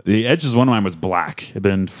 The edge of one of mine was black. It had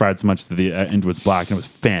been fried so much that the end was black, and it was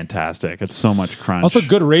fantastic. It's so much crunch. Also,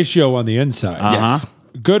 good ratio on the inside. Yes.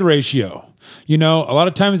 Good ratio. A lot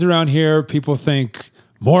of times around here, people think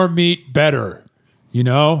more meat, better.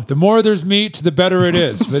 The more there's meat, the better it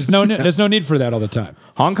is. There's no need for that all the time.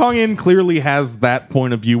 Hong Kong Inn clearly has that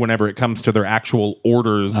point of view whenever it comes to their actual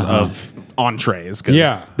orders of entrees. 'Cause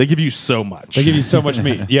Yeah. they give you so much. They give you so much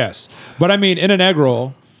meat. Yes, but I mean, in an egg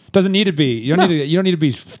roll, doesn't need to be. You don't need to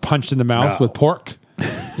be punched in the mouth with pork.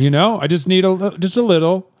 I just need just a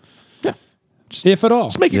little. Yeah. If at all.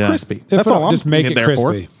 Just make it Yeah. crispy. If That's at all I'm just make it there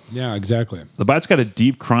crispy. for. Yeah, exactly. The bite's got a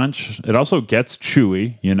deep crunch. It also gets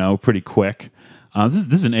chewy, pretty quick. This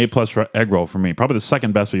is an A+ egg roll for me. Probably the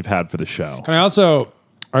second best we've had for the show. And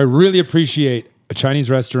I really appreciate a Chinese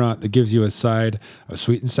restaurant that gives you a side of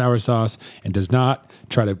sweet and sour sauce and does not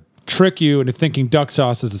try to trick you into thinking duck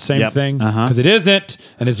sauce is the same Yep. thing, because it isn't,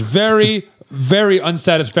 and it's very, very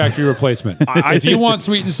unsatisfactory replacement. If you want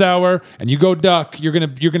sweet and sour and you go duck, you're gonna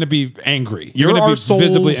be angry. You're gonna our be sole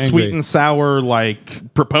visibly angry. sweet and sour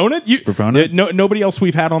proponent. Proponent? Nobody else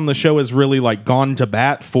we've had on the show has really gone to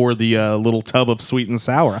bat for the little tub of sweet and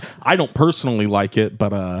sour. I don't personally like it,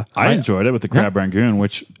 but I enjoyed it with the crab rangoon,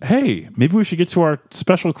 which, hey, maybe we should get to our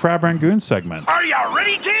special crab rangoon segment. Are you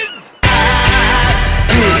ready, kids?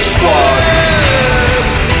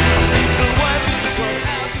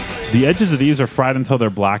 The edges of these are fried until they're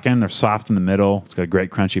blackened. They're soft in the middle. It's got a great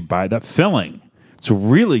crunchy bite. That filling, it's a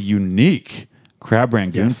really unique crab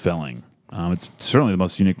rangoon filling. It's certainly the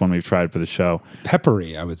most unique one we've tried for the show.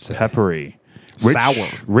 Peppery, I would say. Peppery. Sour.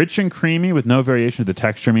 Rich and creamy with no variation of the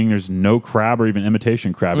texture, meaning there's no crab or even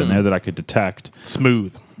imitation crab in there that I could detect.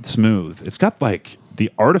 smooth. Smooth. It's got the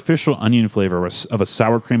artificial onion flavor of a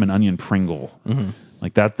sour cream and onion Pringle.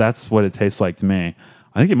 That's what it tastes like to me.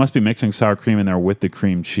 I think it must be mixing sour cream in there with the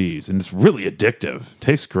cream cheese, and it's really addictive.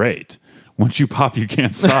 Tastes great. Once you pop, you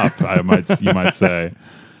can't stop. You might say.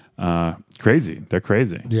 Crazy. They're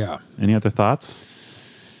crazy. Yeah. Any other thoughts?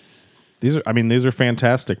 These are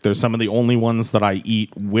fantastic. They're some of the only ones that I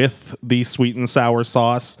eat with the sweet and sour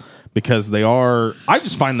sauce because I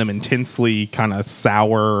just find them intensely kind of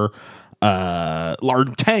sour, or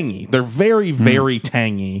tangy. They're very, very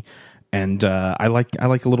tangy. And I like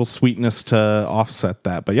a little sweetness to offset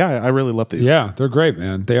that. But yeah, I really love these. Yeah, they're great,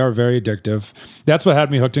 man. They are very addictive. That's what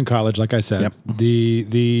had me hooked in college, like I said. Yep.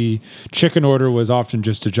 The chicken order was often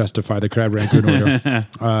just to justify the crab rangoon order.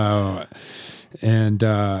 And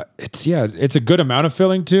it's a good amount of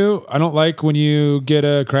filling too. I don't like when you get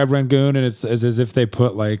a crab rangoon and it's as if they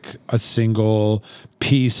put like a single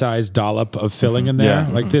pea-sized dollop of filling in there.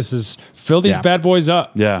 Yeah. Like this is fill these Yeah. bad boys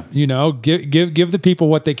up. Yeah. You know, give the people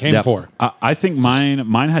what they came Yep. for. I think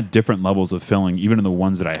mine had different levels of filling, even in the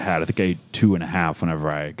ones that I had. I think I ate 2.5 whenever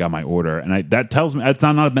I got my order, and that tells me it's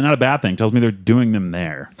not a bad thing. It tells me they're doing them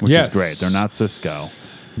there, which Yes. is great. They're not Cisco.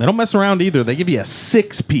 They don't mess around either. They give you a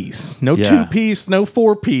 6-piece, no Yeah. 2-piece, no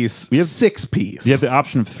 4-piece, 6-piece. You have the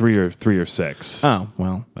option of three or six. Oh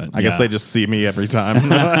well, But, I guess yeah. they just see me every time.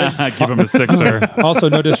 Give them a sixer. Also,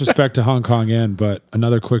 no disrespect to Hong Kong Inn, but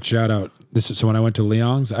another quick shout out. This is so when I went to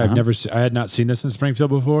Leong's, I had not seen this in Springfield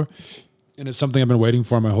before, and it's something I've been waiting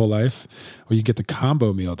for my whole life. Where you get the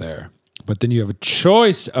combo meal there, but then you have a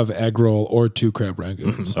choice of egg roll or 2 crab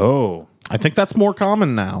rangoons. Oh, I think that's more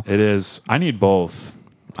common now. it is. I need both.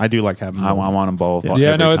 I do like having. I both. want them both. Yeah,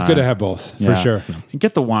 every no, it's good to time. have both for Yeah. sure. And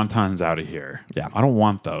get the wontons out of here. Yeah. I don't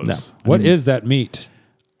want those. No. What is that meat?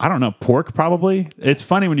 I don't know. Pork, probably. It's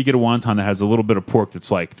funny when you get a wonton that has a little bit of pork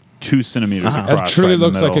that's like 2 centimeters across. It truly right in the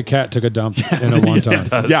looks like middle. a cat took a dump in a wonton.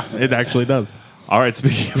 does. Yeah, it actually does. All right,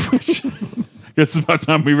 speaking of which, it's about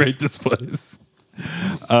time we rate this place.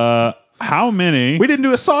 How many? We didn't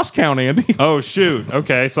do a sauce count, Andy. Oh, shoot.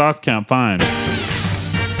 Okay, sauce count, fine.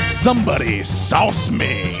 Somebody sauce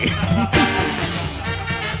me.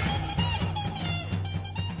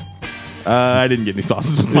 I didn't get any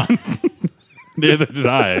sauces with mine. Neither did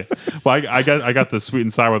I. Well, I got the sweet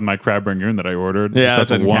and sour with my crab rangoon that I ordered. Yeah, so that's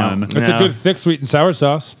that a didn't 1. count. It's Yeah. a good thick sweet and sour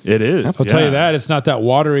sauce. It is. I'll tell you that. It's not that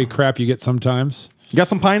watery crap you get sometimes. You got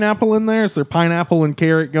some pineapple in there? Is there pineapple and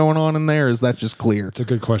carrot going on in there? Or is that just clear? It's a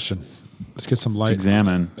good question. Let's get some light.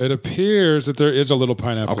 Examine. It appears that there is a little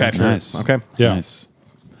pineapple. Okay. in there. Nice. Okay. Yeah. Nice.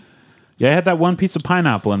 Yeah, I had that one piece of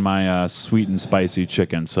pineapple in my sweet and spicy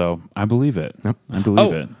chicken, so I believe it. I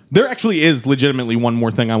believe it. There actually is legitimately one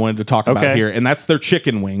more thing I wanted to talk about Okay. here, and that's their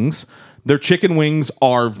chicken wings. Their chicken wings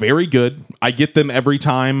are very good. I get them every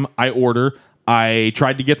time I order. I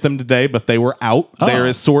tried to get them today, but they were out. There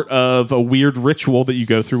is sort of a weird ritual that you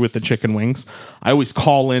go through with the chicken wings. I always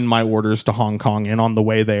call in my orders to Hong Kong Inn on the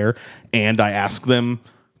way there, and I ask them,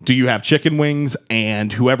 do you have chicken wings?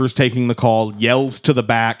 And whoever's taking the call yells to the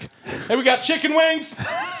back, hey, we got chicken wings?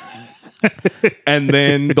 And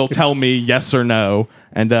then they'll tell me yes or no.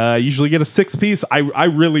 And I usually get a 6-piece. I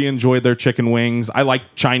really enjoy their chicken wings. I like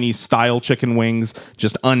Chinese style chicken wings,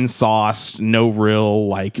 just unsauced, no real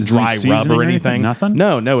like Is there dry seasoning rub or or anything? anything.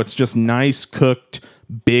 Nothing? No, it's just nice cooked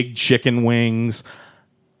big chicken wings.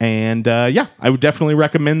 And yeah, I would definitely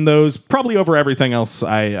recommend those probably over everything else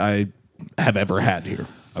I have ever had here.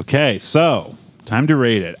 Okay, so time to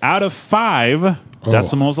rate it. Out of 5,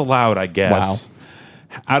 decimals allowed, I guess.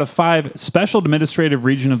 Wow. Out of 5, Special Administrative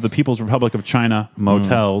Region of the People's Republic of China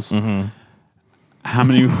motels, how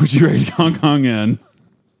many would you rate Hong Kong Inn?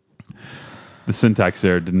 The syntax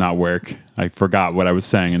there did not work. I forgot what I was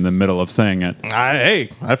saying in the middle of saying it. I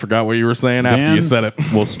forgot what you were saying after Dan, you said it.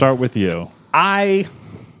 We'll start with you. I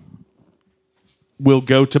will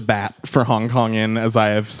go to bat for Hong Kong Inn, as I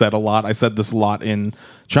have said a lot. I said this a lot in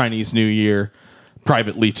Chinese New Year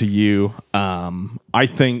privately to you. I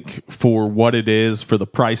think for what it is, for the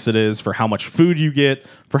price it is, for how much food you get,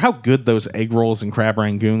 for how good those egg rolls and crab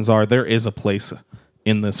rangoons are, there is a place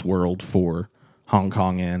in this world for Hong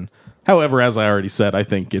Kong Inn. However, as I already said, I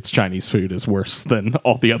think its Chinese food is worse than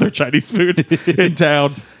all the other Chinese food in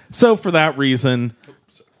town. So for that reason,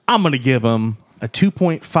 I'm going to give them a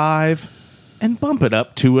 2.5 and bump it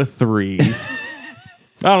up to a 3. I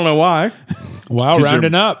don't know why. Wow,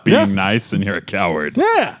 rounding up. Being nice and you're a coward.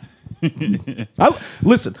 Yeah.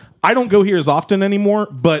 Listen, I don't go here as often anymore,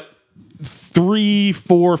 but 3,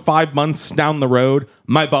 4, 5 months down the road,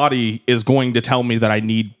 my body is going to tell me that I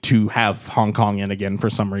need to have Hong Kong Inn again for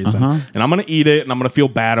some reason. And I'm going to eat it and I'm going to feel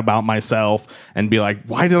bad about myself and be like,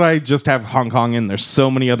 why did I just have Hong Kong Inn? There's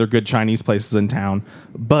so many other good Chinese places in town.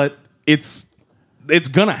 But it's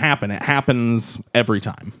going to happen. It happens every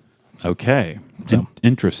time. Okay. So-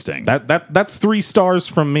 Interesting. That's 3 stars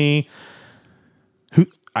from me. Who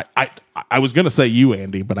I was gonna say you,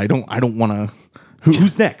 Andy, but I don't want to.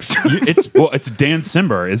 Who's next? It's Dan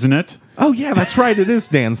Simber, isn't it? Oh yeah, that's right. It is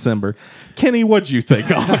Dan Simber. Kenny, what'd you think?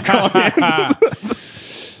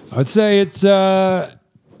 I'd say it's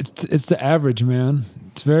the average, man.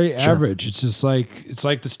 It's very average. It's just it's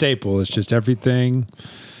like the staple. It's just everything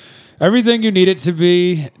you need it to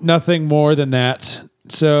be. Nothing more than that.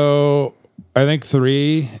 So I think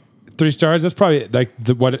 3 stars. That's probably like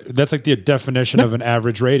that's like the definition of an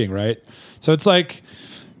average rating, right? So it's like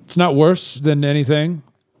it's not worse than anything.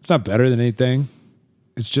 It's not better than anything.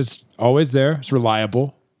 It's just always there. It's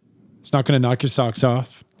reliable. It's not going to knock your socks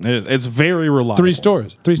off. It's very reliable. 3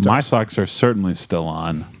 stars. 3 stars. My socks are certainly still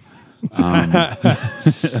on.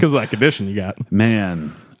 Because of that condition you got.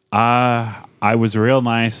 Man, I was real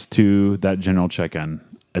nice to that General Chicken.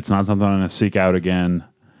 It's not something I'm going to seek out again.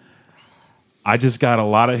 I just got a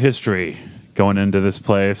lot of history going into this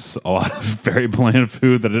place, a lot of very bland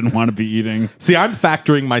food that I didn't want to be eating. See, I'm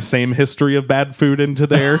factoring my same history of bad food into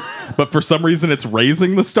there, but for some reason it's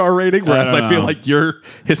raising the star rating, whereas I feel know. like your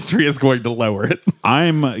history is going to lower it.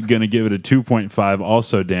 I'm going to give it a 2.5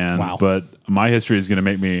 also, Dan, Wow. but my history is going to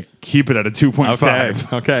make me keep it at a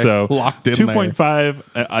 2.5. Okay. So Locked in 2.5,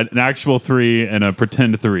 an actual 3, and a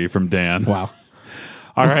pretend 3 from Dan. Wow.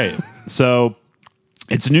 All right. So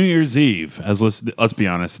it's New Year's Eve. Let's be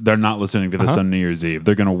honest, they're not listening to this on New Year's Eve.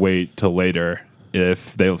 They're going to wait till later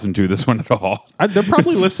if they listen to this one at all. They're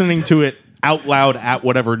probably listening to it out loud at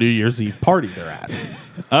whatever New Year's Eve party they're at.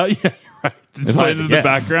 Yeah, right. It's If I playing had in to the guess.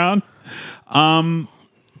 background.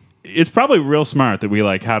 It's probably real smart that we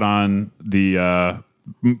had on the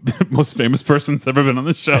most famous person that's ever been on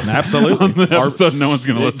the show. Absolutely. On the episode no one's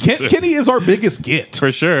going to listen to. Kenny is our biggest get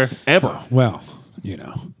For sure. ever. Well,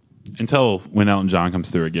 Until when Elton John comes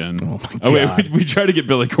through again. Oh, God. wait, we tried to get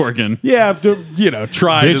Billy Corgan. Yeah,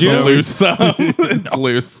 tried Did is you? a loose. So it's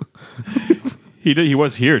loose. He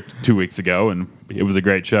was here 2 weeks ago, and it was a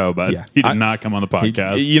great show, but Yeah. he did not come on the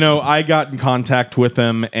podcast. I got in contact with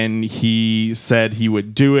him, and he said he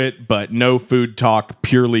would do it, but no food talk,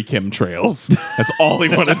 purely chemtrails. That's all he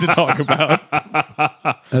wanted to talk about.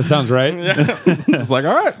 that sounds right. It's like,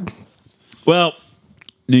 all right. Well,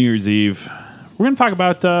 New Year's Eve, we're going to talk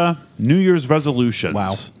about New Year's resolutions.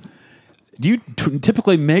 Wow. Do you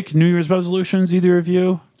typically make New Year's resolutions, either of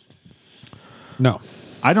you? No.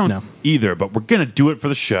 I don't No. either, but we're going to do it for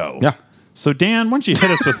the show. Yeah. So, Dan, why don't you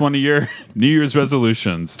hit us with one of your New Year's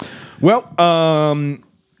resolutions? Well,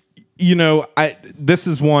 this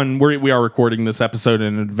is one we are recording this episode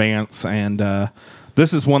in advance, and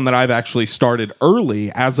this is one that I've actually started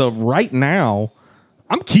early. As of right now,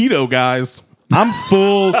 I'm keto, guys. I'm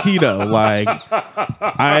full keto. Like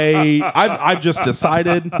I've just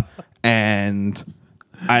decided, and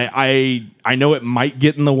I know it might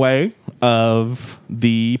get in the way of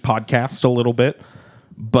the podcast a little bit,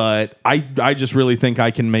 but I just really think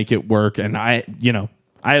I can make it work. And I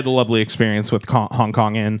had a lovely experience with Hong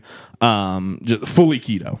Kong Inn, just fully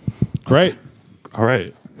keto. Great. All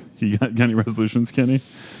right. You got any resolutions, Kenny?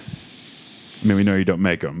 I mean, we know you don't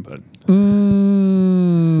make them, but...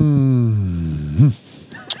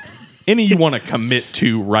 Any you want to commit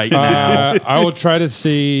to right now? I will try to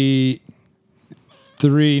see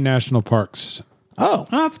 3 national parks. Oh,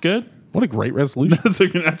 that's good. what a great resolution!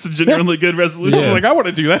 That's a genuinely good resolution. I was like, I want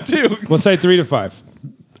to do that too. We'll say 3 to 5.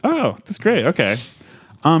 Oh, that's great. Okay.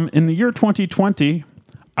 In the year 2020,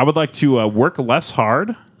 I would like to work less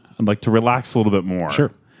hard. I'd like to relax a little bit more.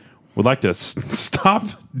 Sure. Would like to stop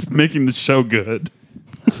making the show good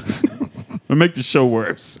or make the show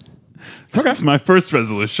worse. Okay. That's my first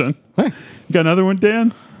resolution. Hey. You got another one,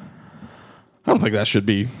 Dan? I don't think that should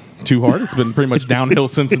be too hard. It's been pretty much downhill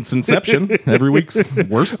since its inception. Every week's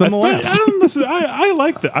worse than the I last. don't listen. I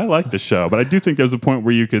like the show, but I do think there's a point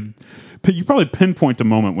where you probably pinpoint a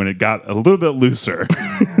moment when it got a little bit looser.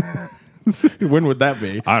 When would that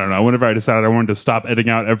be? I don't know. Whenever I decided I wanted to stop editing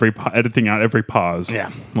out every pause.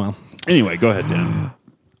 Yeah. Well, Anyway, go ahead, Dan.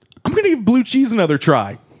 I'm gonna give blue cheese another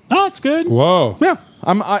try. Oh, it's good. Whoa. Yeah.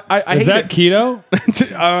 I Is hate that it. keto?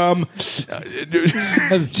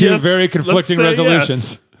 That's 2 Yes, very let's conflicting say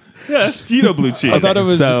resolutions. yes. Yeah, it's keto blue cheese. I thought it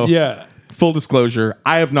was, So- yeah. Full disclosure,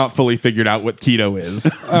 I have not fully figured out what keto is,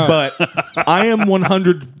 but I am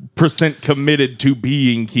 100% committed to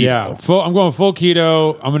being keto. Yeah. I'm going full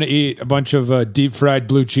keto. I'm going to eat a bunch of deep fried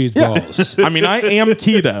blue cheese balls. I mean, I am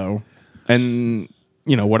keto, and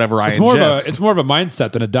whatever I It's more ingest. of a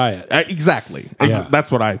mindset than a diet. Exactly. Yeah. That's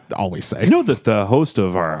what I always say. You know that the host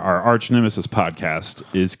of our arch nemesis podcast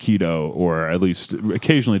is keto, or at least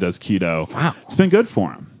occasionally does keto. Wow. It's been good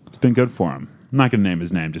for him. I'm not going to name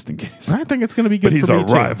his name just in case. I think it's going to be good. But he's for a me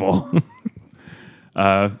too. rival.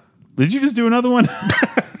 Did you just do another one?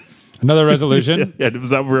 Another resolution? Yeah,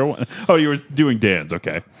 was that real one? Oh, you were doing Dan's.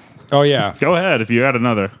 Okay. Oh, yeah. Go ahead if you had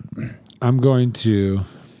another. I'm going to.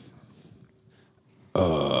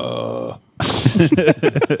 I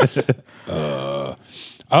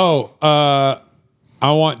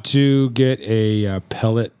want to get a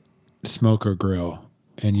pellet smoker grill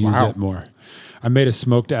and use Wow. it more. I made a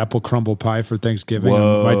smoked apple crumble pie for Thanksgiving.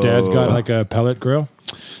 Whoa. My dad's got like a pellet grill,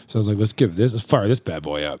 so I was like, let's fire this bad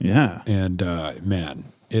boy up. Yeah. And man,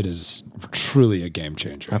 it is truly a game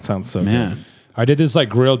changer. That sounds so Man. good. I did this like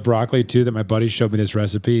grilled broccoli too that my buddy showed me this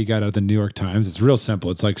recipe. He got out of the New York Times. It's real simple.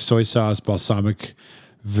 It's like soy sauce, balsamic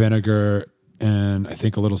vinegar, and I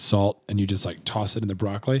think a little salt, and you just like toss it in the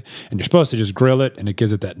broccoli, and you're supposed to just grill it, and it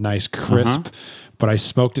gives it that nice crisp. But I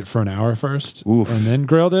smoked it for an hour first, and then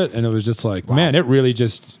grilled it, and it was just like, man, it really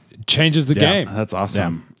just changes the game. That's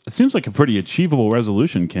awesome. It seems like a pretty achievable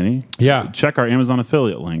resolution, Kenny. Yeah. Check our Amazon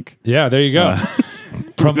affiliate link. Yeah, there you go.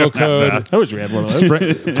 Promo code. I wish we had one of those.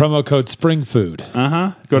 Promo code Spring Food.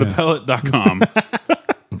 Go to pellet.com.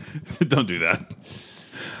 Don't do that.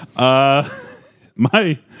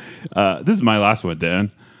 This is my last one,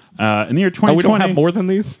 Dan. In the year 2020, we don't have more than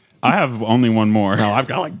these? I have only one more. No, I've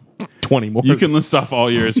got like 20 more. You can list off all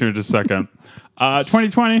years here in just a second.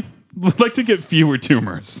 2020, would like to get fewer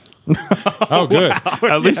tumors. Oh, good.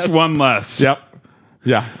 At least one less. Yep.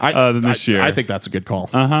 Yeah. Than this year. I think that's a good call.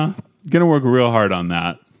 Gonna work real hard on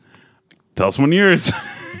that. Tell us when yours.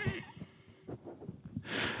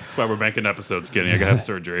 That's why we're banking episodes, Kenny. I gotta have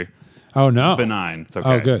surgery. Oh, no. Benign. It's okay.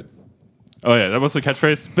 Oh, good. Oh, yeah. That was the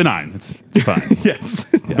catchphrase? Benign. It's fine. Yes.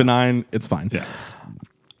 Benign. It's fine. Yeah.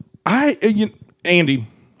 Andy,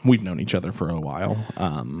 we've known each other for a while.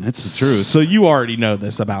 It's the truth. So you already know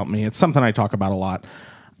this about me. It's something I talk about a lot.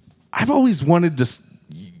 I've always wanted to,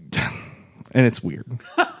 and it's weird,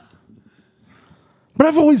 but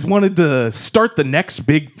I've always wanted to start the next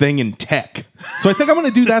big thing in tech. So I think I'm going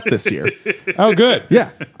to do that this year. Oh, good.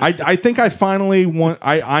 Yeah. I think I finally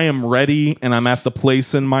I am ready, and I'm at the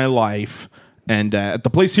place in my life and at the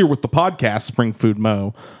place here with the podcast, Spring Food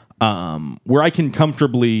Mo, where I can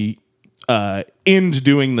comfortably end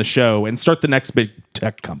doing the show and start the next big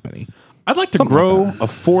tech company. I'd like to grow a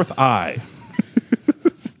fourth eye.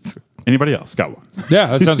 Anybody else got one? Yeah,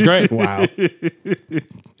 that sounds great. Wow.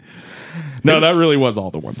 No, that really was all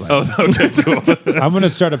the ones I had. Okay, cool. I'm going to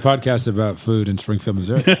start a podcast about food in Springfield,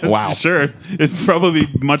 Missouri. Wow. Sure. It's probably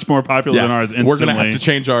much more popular than ours instantly. We're going to have to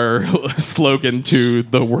change our slogan to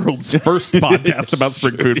the world's first podcast about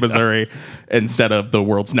Spring Food, Missouri, instead of the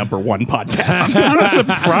world's #1 podcast. I'm kind of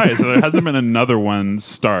surprised that there hasn't been another one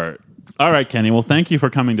start. All right, Kenny. Well, thank you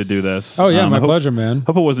for coming to do this. Oh, yeah, I my hope- pleasure, man.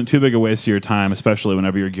 Hope it wasn't too big a waste of your time, especially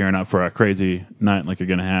whenever you're gearing up for a crazy night like you're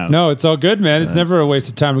going to have. No, it's all good, man. It's never a waste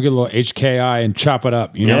of time to get a little HKI and chop it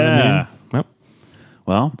up. You know what I mean? Yep.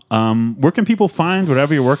 Well, where can people find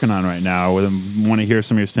whatever you're working on right now, or want to hear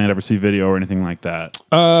some of your stand-up or see video or anything like that?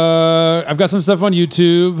 I've got some stuff on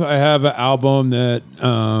YouTube. I have an album that,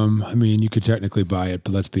 you could technically buy it,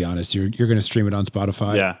 but let's be honest, you're going to stream it on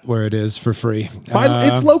Spotify, where it is for free.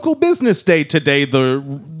 It's local business day today,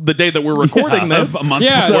 the day that we're recording this. A month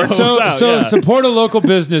Yeah, before it so comes out, support a local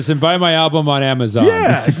business and buy my album on Amazon.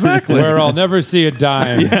 Yeah, exactly. Where I'll never see a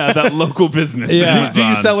dime. Yeah, that local business. Yeah. Do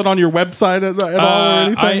you sell it on your website at all or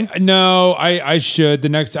anything? I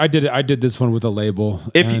should. I did this one with a label.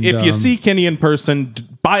 If you see Kenny in person,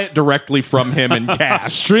 buy it directly from him in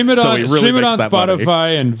cash. stream it so on he really stream it makes on that money.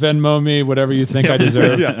 Spotify and Venmo me whatever you think I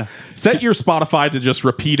deserve. Yeah. Set your Spotify to just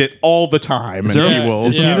repeat it all the time, and there- he will.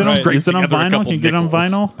 Is it scrape on together a vinyl? couple Can you get it on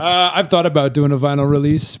nickels. vinyl? I've thought about doing a vinyl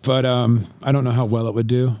release, but I don't know how well it would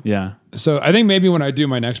do. Yeah. So I think maybe when I do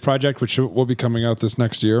my next project, which will be coming out this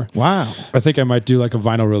next year, Wow. I think I might do like a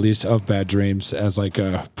vinyl release of Bad Dreams as like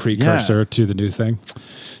a precursor to the new thing.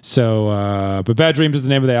 So, but Bad Dreams is the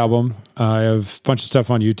name of the album. I have a bunch of stuff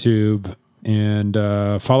on YouTube, and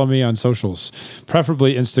follow me on socials,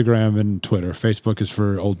 preferably Instagram and Twitter. Facebook is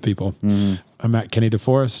for old people. I'm at Kenny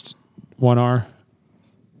DeForest, 1R,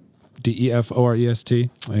 DEFOREST,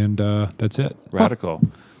 and that's it. Radical.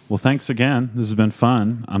 Well, thanks again. This has been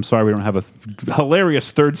fun. I'm sorry we don't have a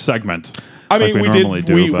hilarious third segment. I mean, like we normally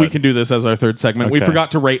did. We can do this as our third segment. We Okay.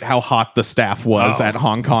 forgot to rate how hot the staff was at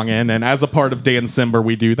Hong Kong Inn, and as a part of Dan Simber,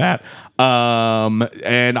 we do that.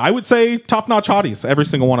 And I would say top-notch hotties, every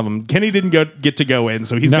single one of them. Kenny didn't get to go in,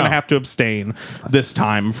 so he's No. going to have to abstain this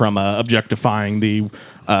time from objectifying the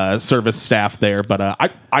service staff there. But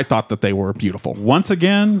I thought that they were beautiful. Once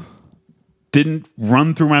again, didn't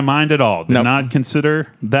run through my mind at all. Did Nope. not consider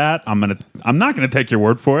that. I'm not gonna take your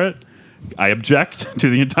word for it. I object to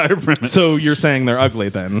the entire premise. So you're saying they're ugly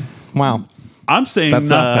then? Wow, I'm saying that's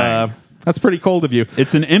nothing. that's pretty cold of you.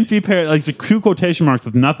 It's an empty pair, like it's two quotation marks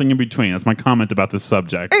with nothing in between. That's my comment about this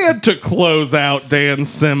subject. And to close out Dan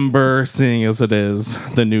Simber, seeing as it is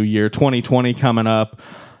the new year 2020 coming up,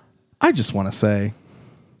 I just want to say,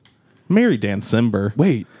 Merry Dan Simber.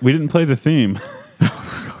 Wait, we didn't play the theme.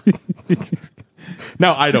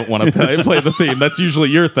 No, I don't want to play the theme. That's usually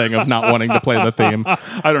your thing of not wanting to play the theme.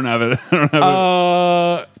 I don't have it.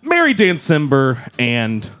 Merry Dan Simber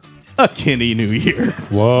and a Kenny New Year.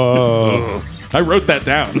 Whoa. I wrote that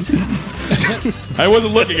down. I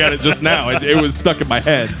wasn't looking at it just now. It was stuck in my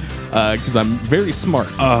head because I'm very smart.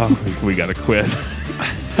 Oh, we got to quit.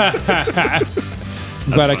 I'm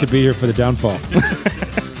glad I could be here for the downfall.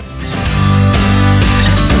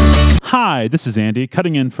 Hi, this is Andy,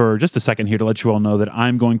 cutting in for just a second here to let you all know that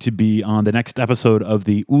I'm going to be on the next episode of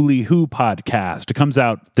the Uli Who podcast. It comes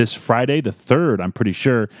out this Friday, the 3rd, I'm pretty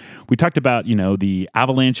sure. We talked about, the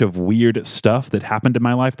avalanche of weird stuff that happened in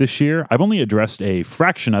my life this year. I've only addressed a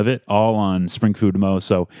fraction of it, all on Spring Food Mo,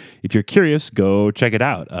 so if you're curious, go check it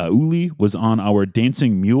out. Uli was on our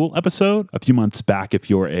Dancing Mule episode a few months back if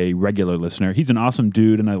you're a regular listener. He's an awesome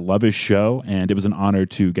dude, and I love his show, and it was an honor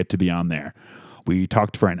to get to be on there. We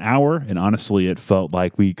talked for an hour, and honestly, it felt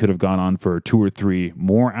like we could have gone on for 2 or 3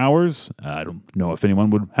 more hours. I don't know if anyone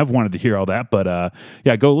would have wanted to hear all that, but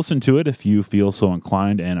yeah, go listen to it if you feel so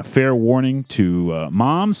inclined. And a fair warning to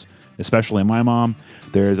moms, especially my mom,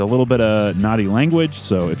 there's a little bit of naughty language,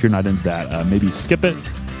 so if you're not into that, maybe skip it.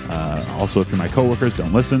 Also, if you're my coworkers,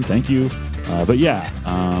 don't listen. Thank you. But yeah,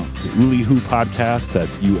 the Uli Who podcast,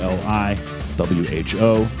 that's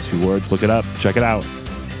ULIWHO, 2 words, look it up, check it out.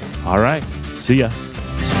 All right. See ya.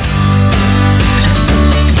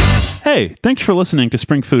 Hey, thanks for listening to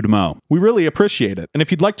Spring Food Mo. We really appreciate it. And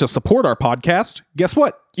if you'd like to support our podcast, guess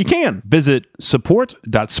what? You can. Visit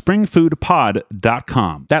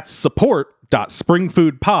support.springfoodpod.com. That's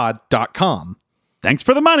support.springfoodpod.com. Thanks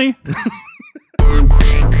for the money.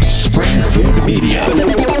 Spring Food Media.